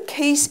whether the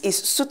case is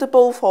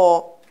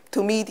suitable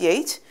to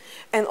mediate,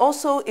 and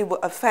also it will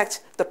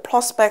affect the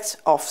prospect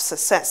of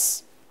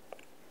success.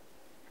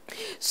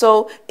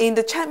 So in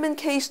the Chapman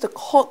case, the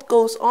court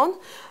goes on,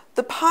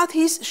 the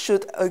parties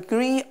should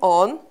agree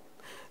on,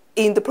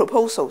 in the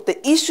proposal,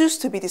 the issues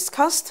to be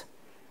discussed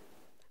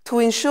to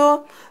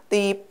ensure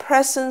the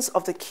presence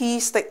of the key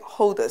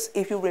stakeholders.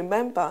 If you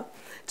remember,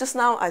 just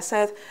now I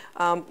said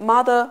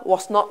mother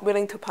was not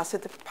willing to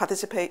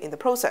participate in the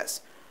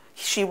process.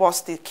 She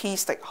was the key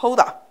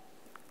stakeholder.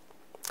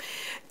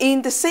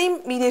 In the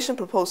same mediation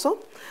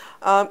proposal,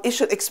 it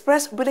should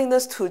express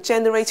willingness to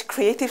generate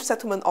creative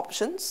settlement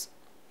options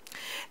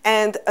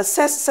and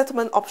assess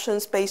settlement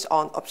options based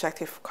on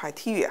objective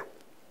criteria.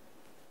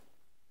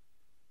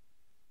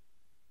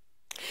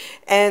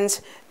 And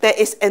there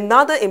is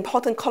another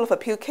important Court of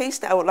Appeal case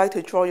that I would like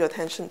to draw your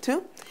attention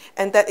to,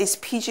 and that is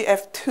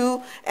PGF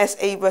 2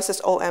 SA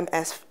versus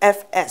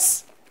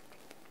OMFS.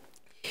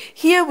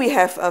 Here we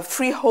have a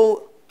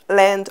freehold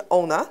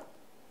landowner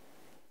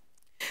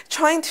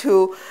trying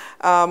to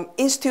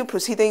institute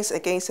proceedings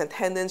against a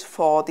tenant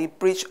for the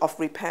breach of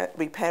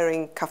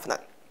repairing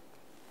covenant.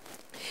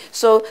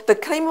 So the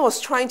claimant was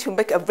trying to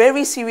make a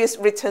very serious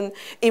written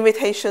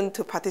invitation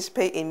to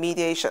participate in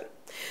mediation,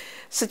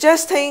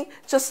 suggesting,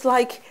 just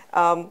like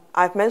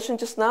I've mentioned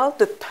just now,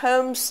 the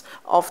terms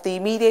of the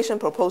mediation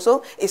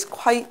proposal is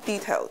quite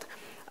detailed.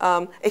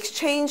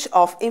 Exchange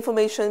of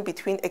information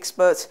between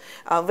experts,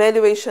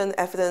 valuation,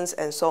 evidence,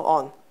 and so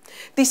on.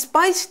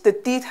 Despite the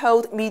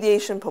detailed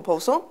mediation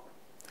proposal,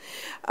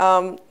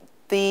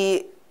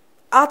 the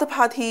other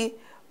party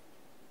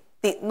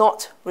did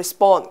not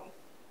respond.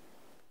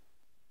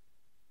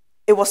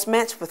 It was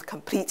met with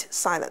complete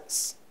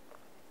silence.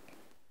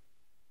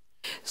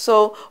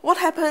 So what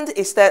happened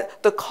is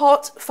that the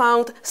court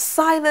found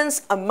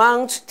silence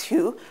amount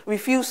to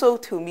refusal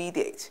to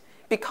mediate,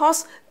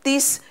 because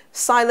this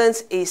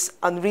silence is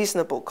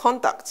unreasonable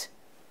conduct.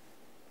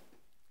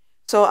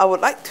 So I would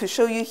like to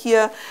show you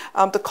here,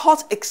 the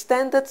court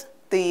extended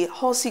the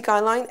HKSYU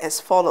guideline as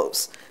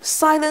follows.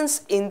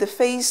 Silence in the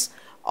face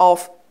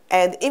of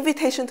an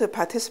invitation to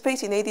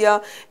participate in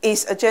ADR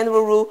is a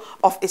general rule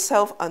of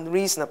itself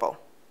unreasonable.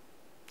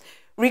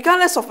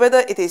 Regardless of whether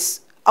it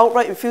is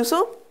outright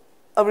refusal,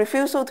 a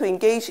refusal to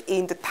engage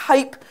in the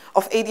type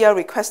of ADR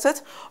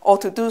requested, or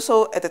to do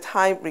so at the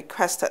time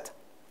requested.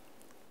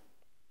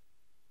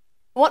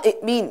 What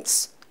it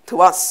means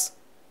to us,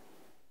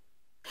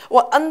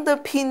 what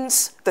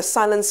underpins the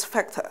silence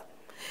factor,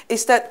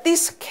 is that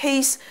this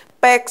case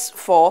begs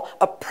for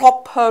a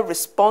proper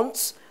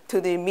response to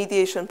the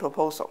mediation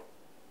proposal.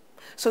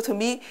 So to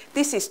me,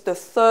 this is the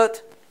third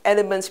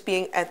element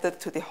being added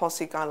to the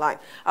HKSYU guideline.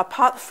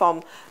 Apart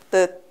from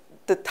the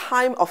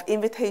time of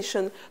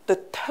invitation, the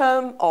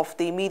term of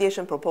the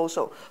mediation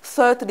proposal.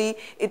 Thirdly,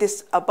 it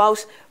is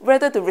about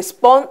whether the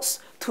response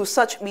to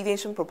such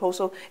mediation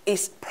proposal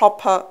is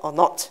proper or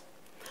not.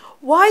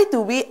 Why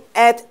do we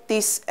add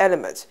this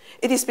element?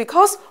 It is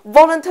because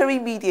voluntary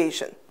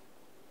mediation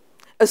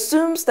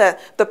assumes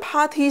that the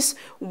parties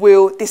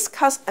will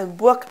discuss and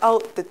work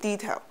out the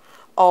detail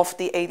of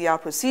the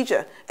ADR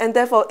procedure, and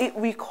therefore it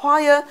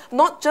requires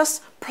not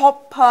just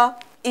proper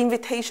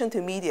invitation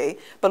to mediate,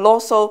 but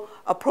also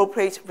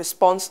appropriate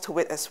response to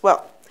it as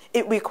well.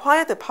 It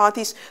requires the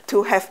parties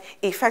to have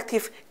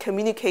effective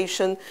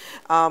communication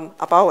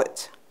about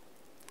it.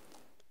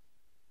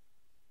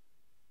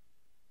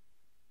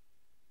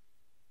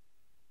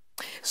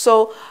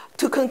 So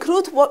to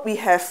conclude what we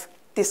have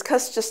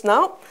discussed just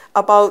now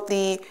about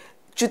the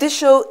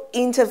judicial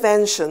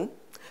intervention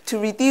to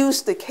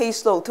reduce the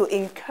caseload, to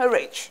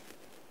encourage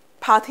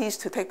parties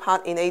to take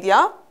part in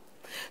ADR.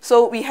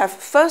 So we have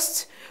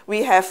first,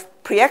 we have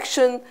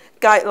pre-action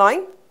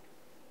guideline,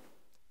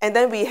 and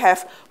then we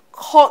have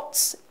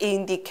courts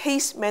in the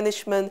case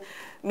management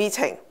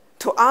meeting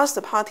to ask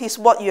the parties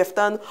what you have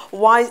done,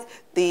 why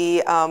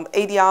the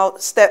ADR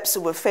steps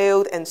were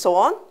failed, and so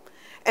on.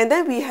 And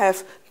then we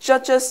have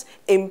judges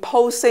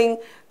imposing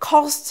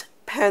cost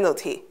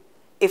penalty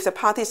if the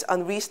parties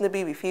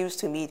unreasonably refuse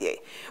to mediate.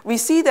 We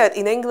see that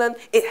in England,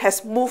 it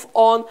has moved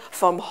on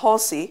from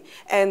HKSYU,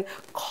 and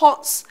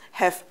courts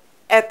have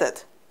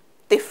added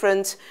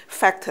different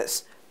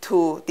factors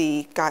to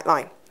the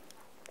guideline.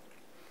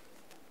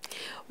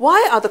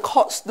 Why are the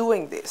courts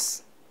doing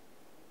this?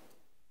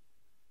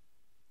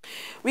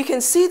 We can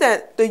see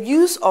that the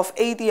use of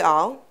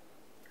ADR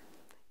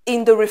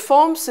in the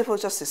reformed civil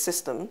justice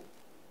system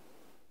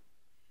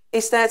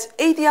is that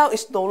ADR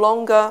is no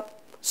longer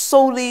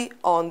solely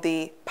on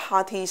the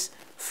party's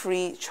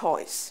free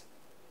choice.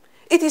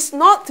 It is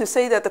not to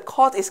say that the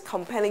court is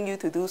compelling you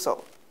to do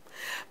so,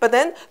 but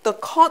then the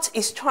court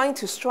is trying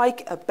to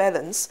strike a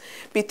balance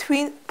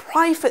between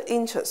private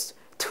interests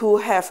to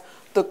have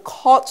the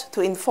court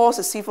to enforce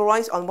the civil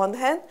rights on one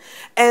hand,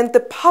 and the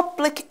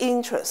public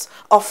interest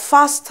of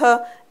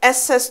faster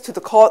access to the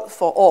court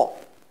for all.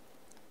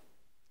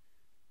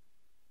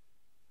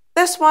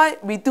 That's why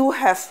we do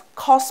have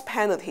cost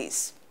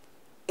penalties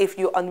if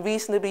you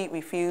unreasonably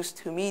refuse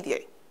to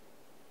mediate.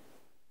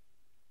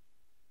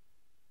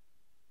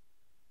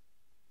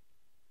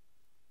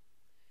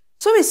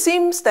 So it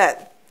seems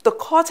that the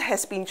court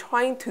has been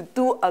trying to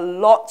do a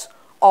lot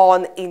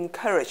on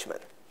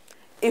encouragement.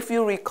 If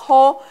you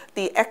recall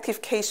the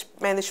active case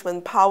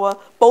management power,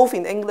 both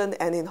in England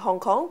and in Hong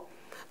Kong,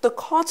 the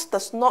court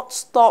does not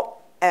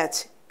stop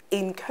at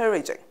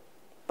encouraging,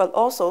 but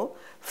also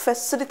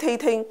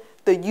facilitating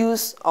the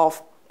use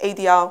of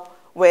ADR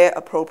where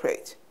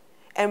appropriate.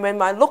 And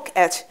when I look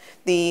at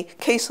the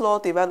case law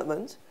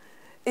development,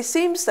 it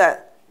seems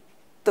that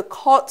the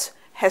court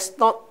has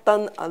not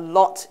done a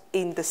lot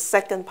in the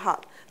second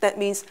part. That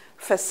means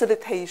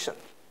facilitation.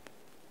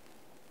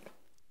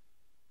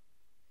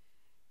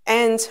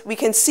 And we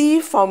can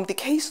see from the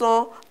case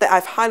law that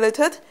I've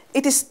highlighted,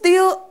 it is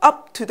still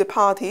up to the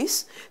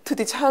parties to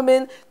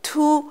determine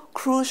two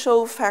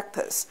crucial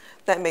factors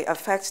that may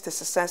affect the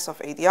success of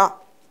ADR.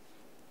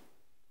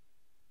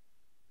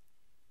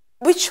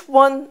 Which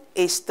one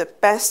is the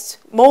best,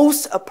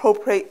 most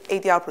appropriate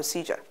ADR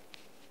procedure?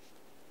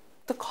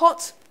 The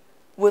court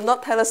will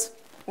not tell us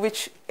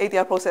which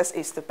ADR process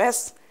is the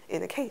best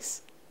in a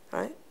case,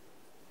 right?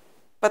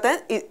 But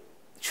then it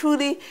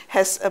truly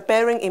has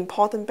a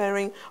important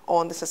bearing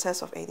on the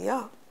success of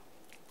ADR.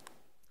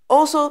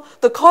 Also,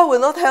 the court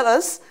will not tell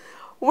us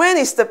when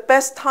is the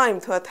best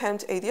time to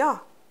attempt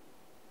ADR.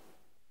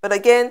 But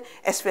again,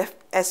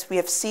 as we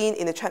have seen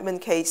in the Chapman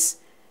case,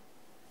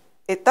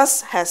 it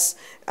does has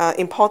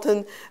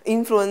important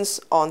influence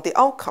on the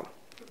outcome.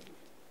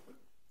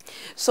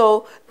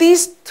 So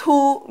these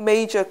two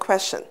major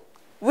questions,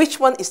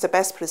 which one is the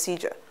best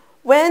procedure?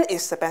 When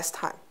is the best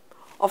time?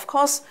 Of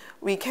course,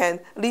 we can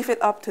leave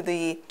it up to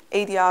the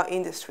ADR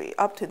industry,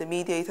 up to the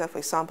mediator, for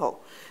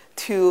example,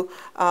 to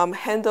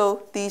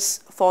handle these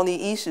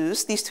thorny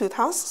issues, these two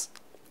tasks.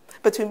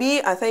 But to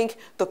me, I think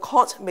the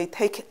court may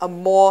take a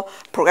more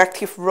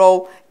proactive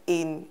role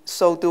in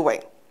so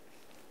doing.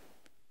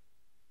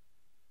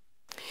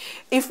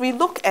 If we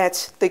look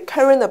at the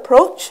current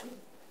approach,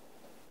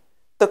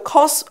 the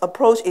cost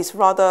approach is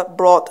rather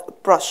broad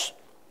brush,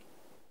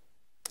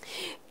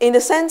 in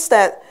the sense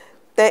that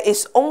there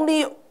is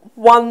only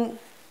one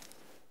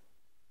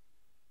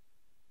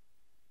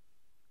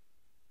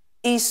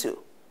issue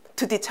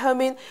to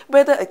determine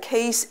whether a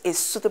case is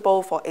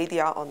suitable for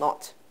ADR or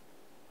not.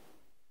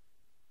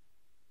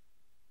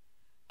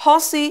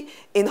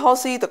 In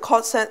Horsey, the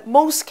court said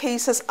most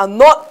cases are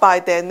not by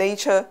their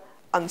nature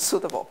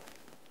unsuitable.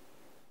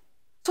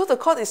 So the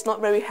court is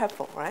not very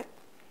helpful, right?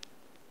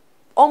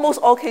 Almost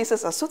all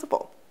cases are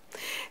suitable.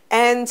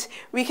 And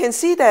we can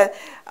see that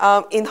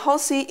in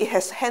Horsey, it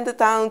has handed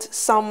down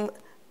some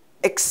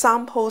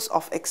examples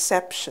of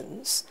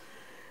exceptions.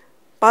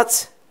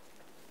 But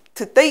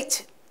to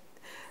date,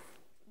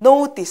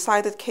 no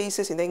decided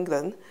cases in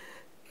England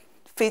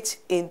fit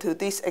into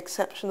this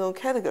exceptional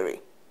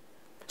category.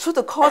 So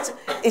the court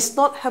is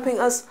not helping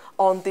us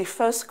on the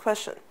first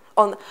question.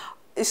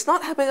 It's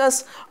not helping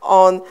us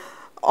on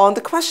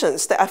the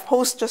questions that I've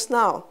posed just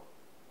now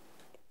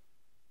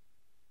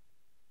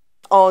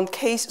on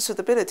case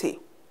suitability.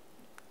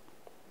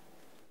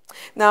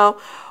 Now,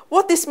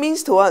 what this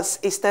means to us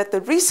is that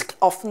the risk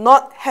of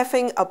not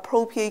having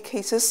appropriate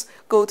cases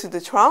go to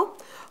the trial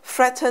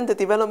threaten the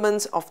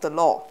development of the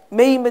law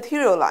may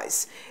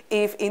materialize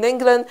if in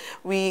England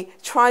we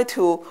try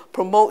to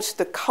promote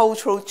the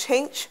cultural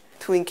change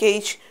to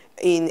engage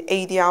in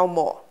ADR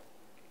more.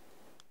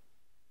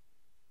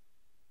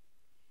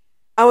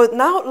 I would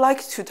now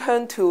like to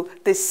turn to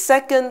the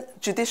second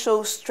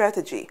judicial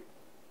strategy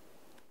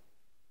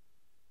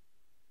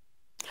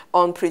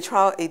on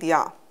pretrial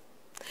ADR.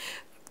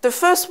 The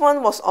first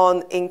one was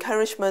on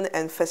encouragement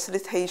and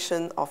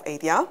facilitation of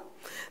ADR.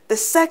 The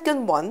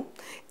second one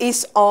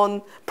is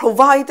on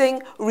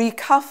providing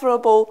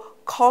recoverable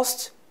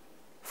cost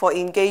for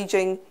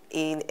engaging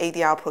in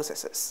ADR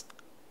processes.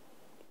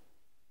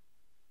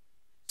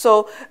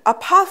 So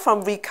apart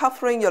from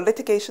recovering your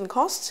litigation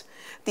costs,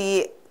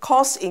 the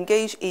costs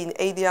engaged in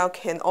ADR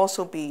can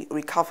also be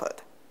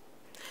recovered.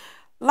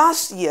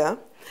 Last year,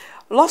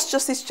 Lord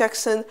Justice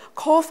Jackson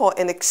called for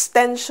an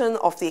extension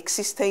of the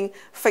existing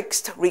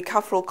fixed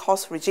recoverable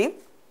cost regime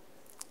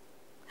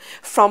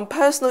from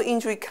personal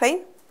injury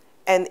claim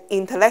and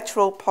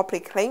intellectual property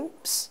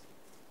claims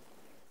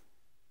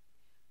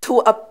to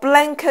a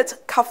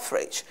blanket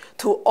coverage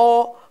to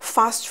all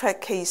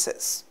fast-track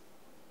cases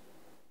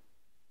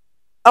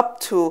up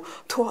to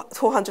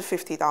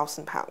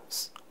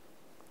 £250,000.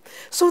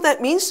 So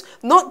that means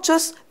not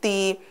just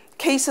the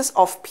cases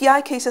of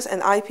PI cases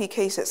and IP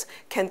cases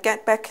can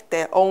get back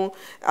their own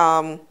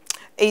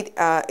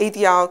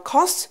ADR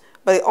costs,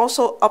 but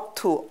also up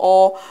to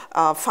all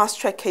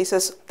fast-track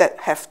cases that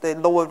have the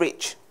lower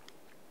reach.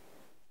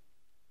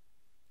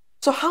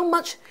 So how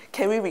much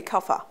can we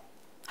recover?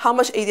 How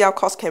much ADR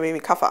cost can we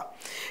recover?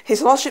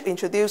 His Lordship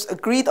introduced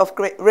agreed of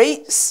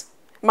rates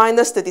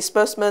minus the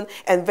disbursement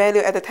and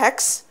value-added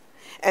tax,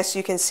 as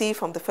you can see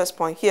from the first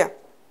point here.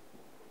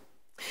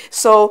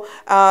 So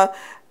to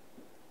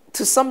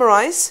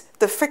summarize,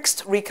 the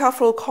fixed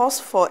recoverable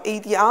cost for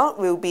ADR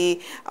will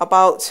be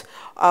about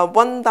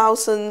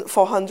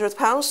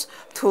 £1,400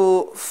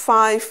 to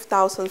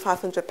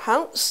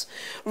 £5,500,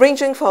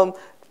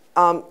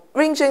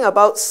 ranging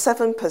about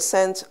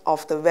 7%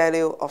 of the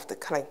value of the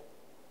claim.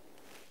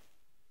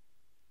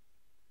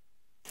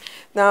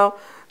 Now,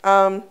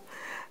 I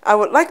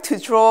would like to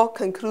draw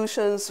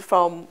conclusions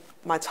from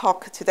my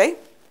talk today.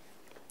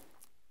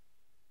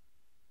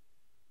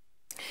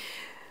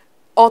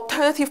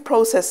 Alternative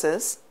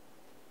processes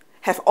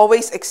have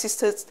always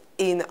existed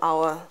in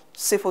our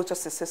civil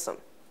justice system,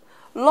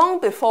 long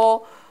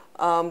before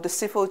the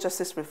civil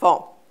justice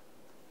reform.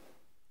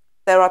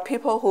 There are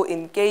people who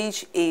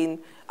engage in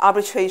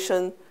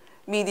arbitration,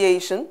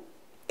 mediation,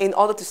 in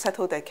order to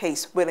settle their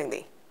case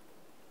willingly.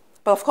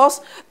 But of course,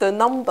 the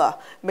number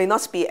may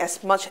not be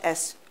as much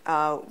as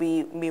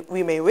we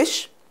may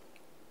wish.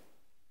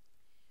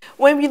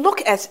 When we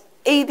look at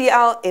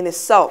ADR in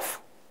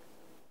itself,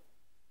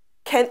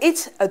 can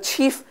it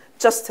achieve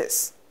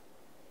justice?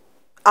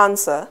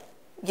 Answer,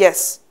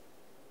 yes.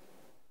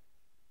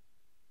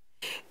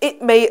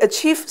 It may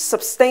achieve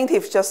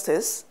substantive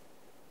justice,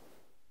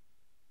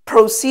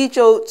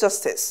 procedural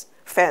justice,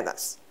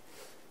 fairness,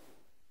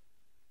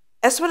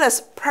 as well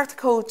as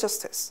practical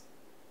justice.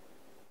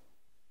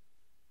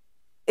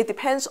 It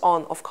depends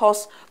on, of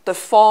course, the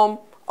form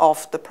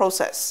of the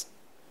process.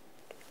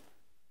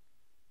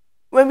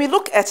 When we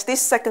look at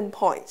this second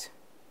point,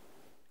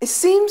 it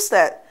seems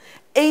that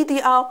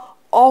ADR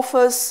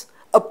offers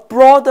a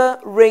broader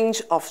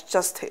range of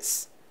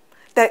justice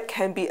that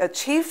can be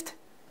achieved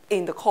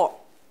in the court.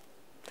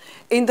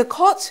 In the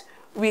court,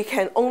 we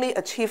can only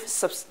achieve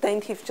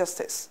substantive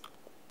justice.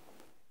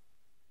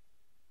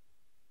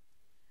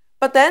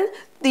 But then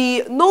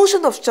the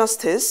notion of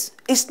justice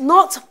is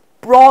not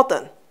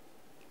broadened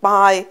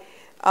by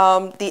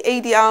the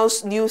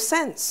ADR's new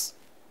sense.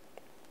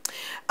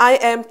 I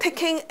am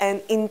taking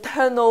an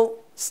internal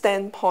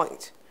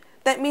standpoint.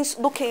 That means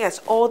looking at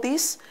all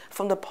this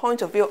from the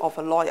point of view of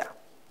a lawyer.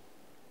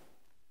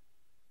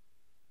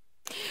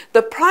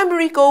 The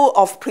primary goal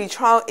of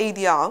pretrial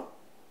ADR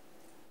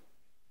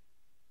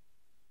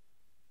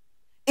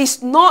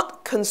is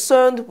not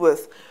concerned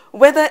with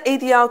whether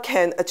ADR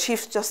can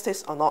achieve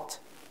justice or not.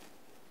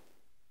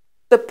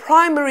 The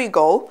primary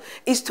goal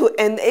is to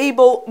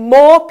enable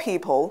more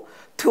people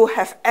to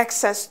have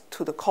access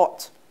to the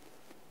court.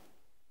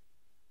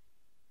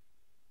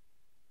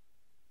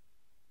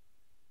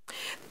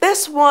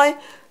 That's why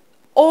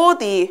all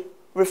the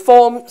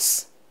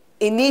reforms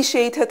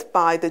initiated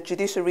by the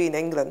judiciary in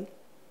England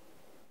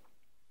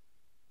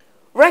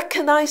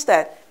recognize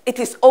that it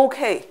is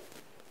okay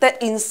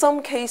that in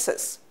some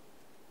cases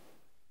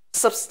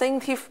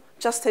substantive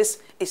justice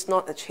is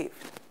not achieved.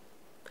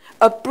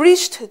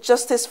 Abridged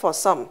justice for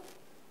some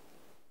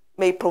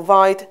may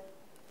provide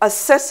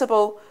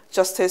accessible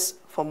justice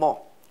for more.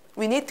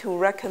 We need to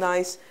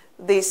recognize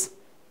this.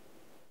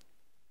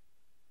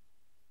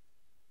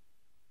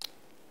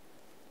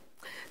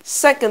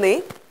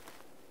 Secondly,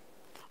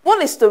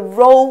 what is the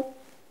role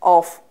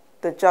of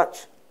the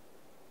judge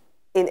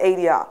in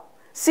ADR?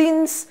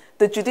 Since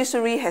the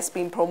judiciary has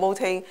been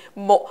promoting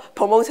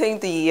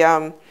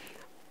the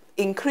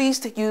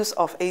increased use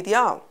of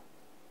ADR,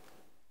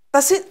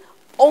 does it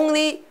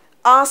only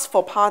ask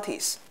for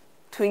parties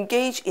to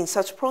engage in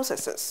such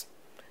processes?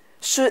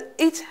 Should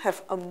it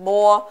have a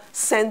more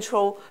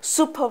central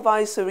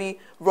supervisory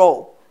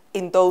role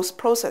in those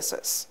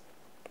processes?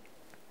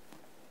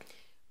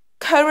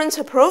 Current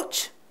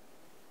approach,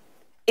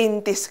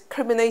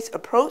 indiscriminate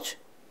approach,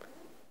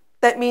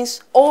 that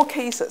means all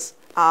cases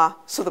are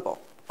suitable.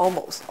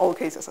 Almost all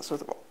cases are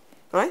suitable,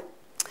 right?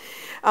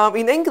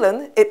 In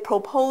England, it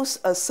proposed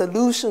a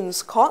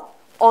solutions court,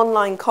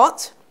 online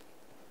court,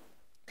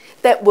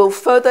 that will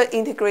further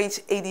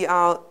integrate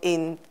ADR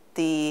in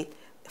the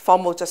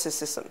formal justice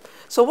system.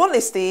 So what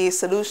is the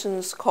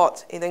solutions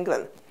court in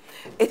England?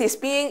 It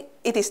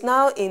is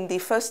now in the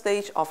first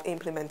stage of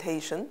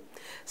implementation,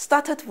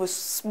 started with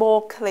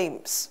small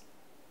claims.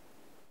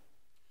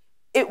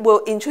 It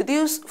will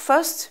introduce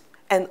first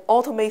an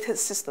automated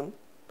system.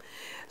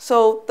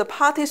 So the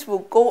parties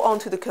will go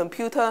onto the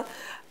computer,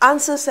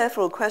 answer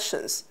several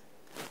questions,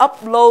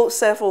 upload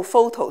several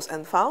photos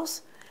and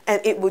files, and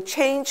it will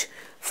change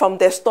from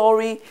their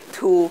story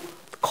to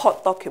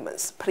court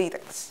documents,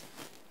 pleadings.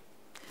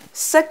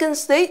 Second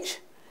stage,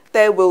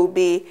 there will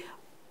be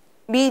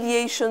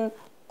mediation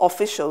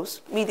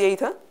officials,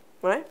 mediator,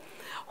 right,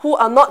 who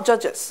are not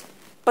judges,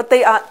 but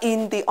they are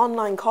in the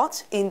online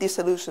court, in the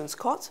solutions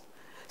court,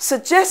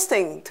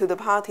 suggesting to the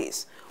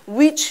parties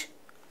which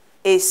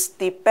is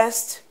the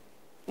best,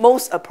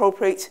 most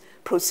appropriate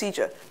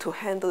procedure to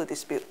handle the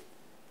dispute,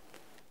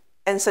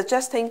 and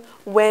suggesting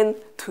when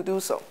to do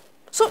so.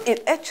 So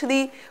it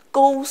actually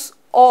goes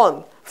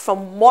on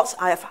from what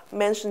I have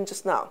mentioned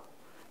just now.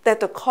 that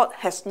the court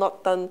has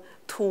not done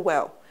too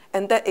well.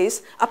 And that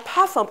is,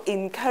 apart from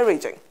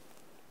encouraging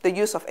the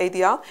use of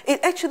ADR,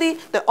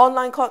 the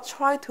online court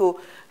tried to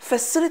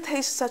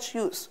facilitate such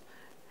use,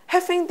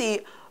 having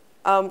the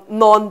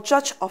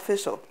non-judge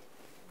official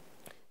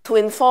to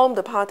inform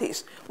the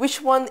parties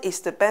which one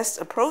is the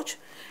best approach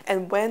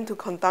and when to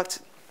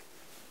conduct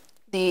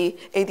the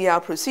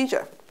ADR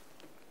procedure.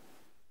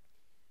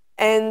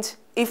 And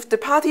if the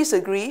parties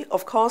agree,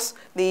 of course,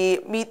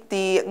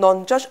 the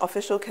non-judge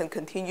official can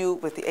continue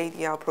with the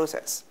ADR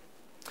process.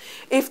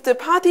 If the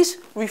parties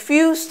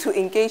refuse to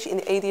engage in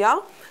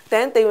ADR,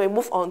 then they will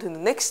move on to the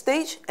next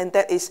stage, and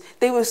that is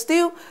they will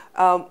still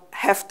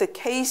have the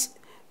case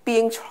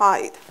being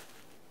tried.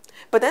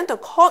 But then the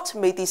court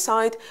may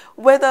decide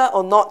whether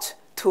or not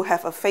to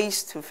have a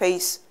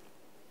face-to-face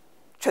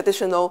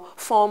traditional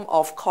form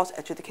of court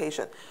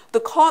adjudication. The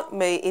court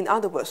may, in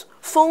other words,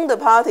 phone the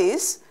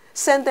parties,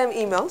 send them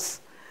emails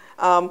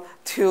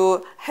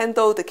to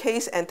handle the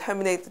case and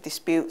terminate the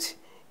dispute.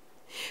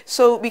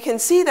 So we can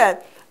see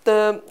that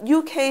the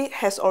UK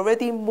has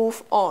already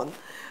moved on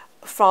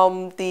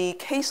from the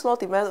case law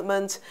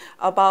development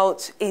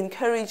about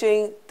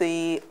encouraging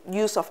the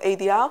use of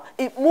ADR.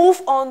 It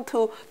moved on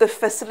to the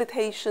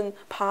facilitation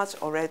part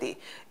already,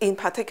 in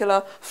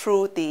particular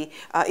through the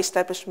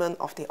establishment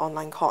of the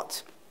online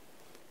court.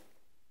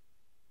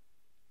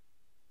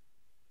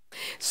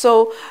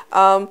 So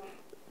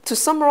to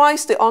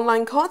summarize the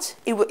online court,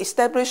 it will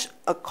establish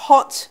a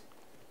court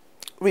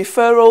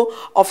referral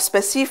of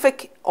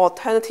specific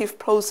alternative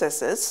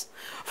processes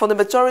for the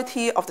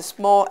majority of the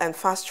small and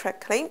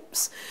fast-track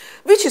claims,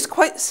 which is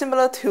quite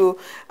similar to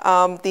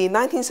the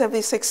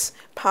 1976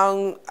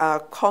 Pound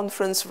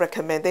Conference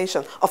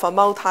recommendation of a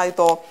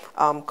multi-door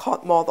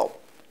court model.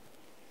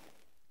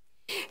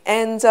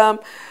 And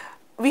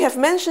we have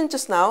mentioned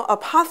just now,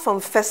 apart from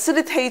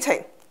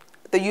facilitating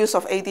the use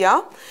of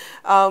ADR,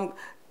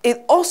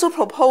 it also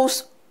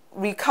proposed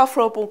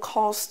recoverable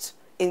costs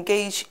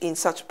engaged in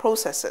such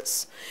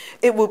processes.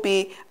 It will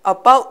be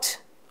about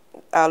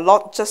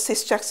Lord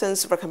Justice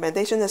Jackson's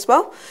recommendation as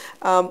well,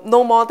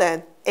 no more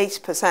than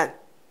 8%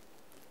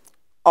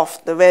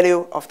 of the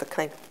value of the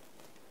claim.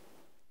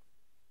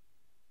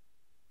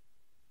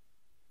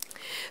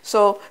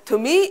 So to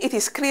me, it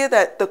is clear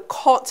that the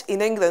court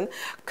in England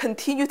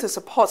continue to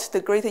support the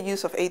greater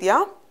use of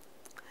ADR,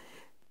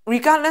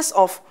 regardless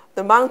of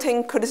the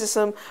mounting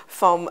criticism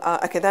from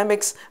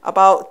academics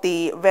about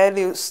the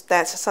values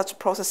that such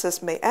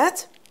processes may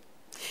add.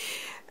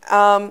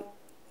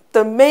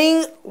 The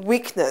main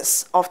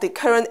weakness of the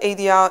current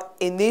ADR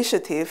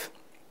initiative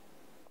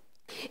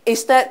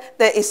is that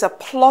there is a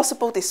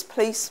plausible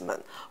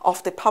displacement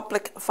of the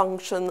public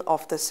function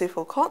of the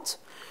civil court,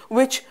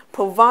 which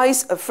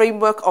provides a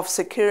framework of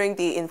securing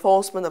the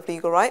enforcement of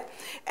legal right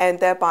and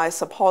thereby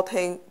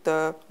supporting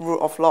the rule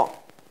of law.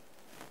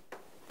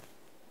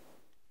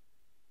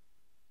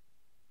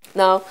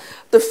 Now,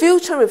 the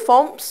future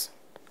reforms,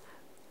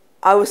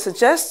 I would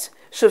suggest,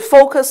 should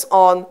focus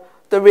on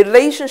the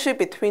relationship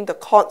between the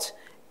court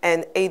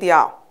and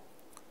ADR,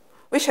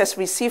 which has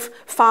received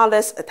far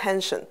less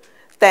attention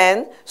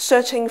than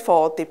searching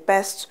for the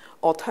best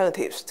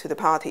alternatives to the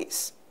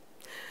parties.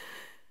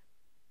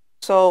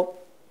 So,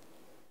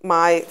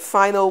 my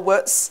final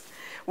words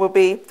will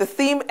be, the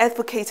theme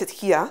advocated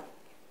here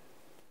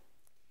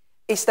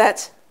is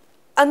that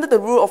under the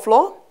rule of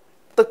law,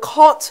 the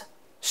court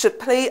should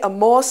play a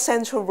more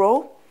central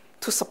role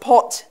to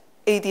support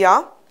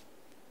ADR,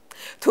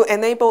 to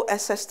enable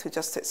access to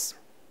justice.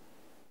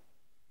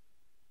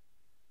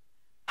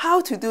 How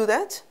to do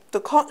that? The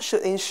court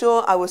should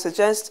ensure, I would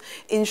suggest,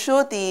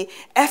 ensure the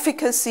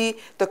efficacy,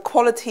 the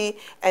quality,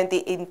 and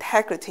the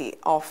integrity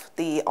of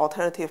the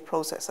alternative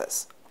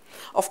processes.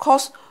 Of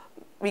course,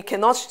 we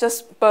cannot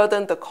just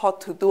burden the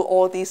court to do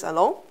all these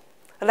alone.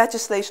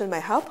 Legislation may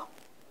help.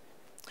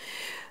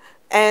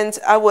 And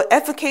I will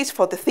advocate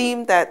for the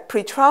theme that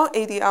pretrial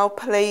ADR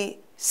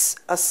plays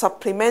a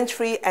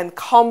supplementary and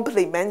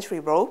complementary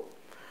role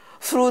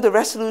through the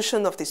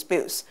resolution of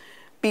disputes,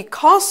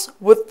 because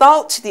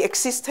without the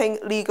existing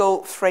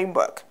legal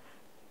framework,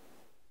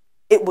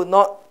 it would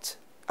not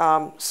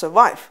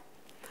survive.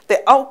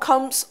 The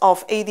outcomes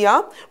of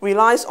ADR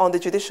relies on the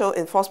judicial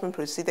enforcement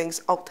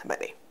proceedings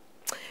ultimately.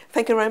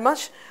 Thank you very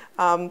much.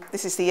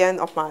 This is the end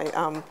of my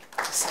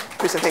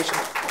presentation.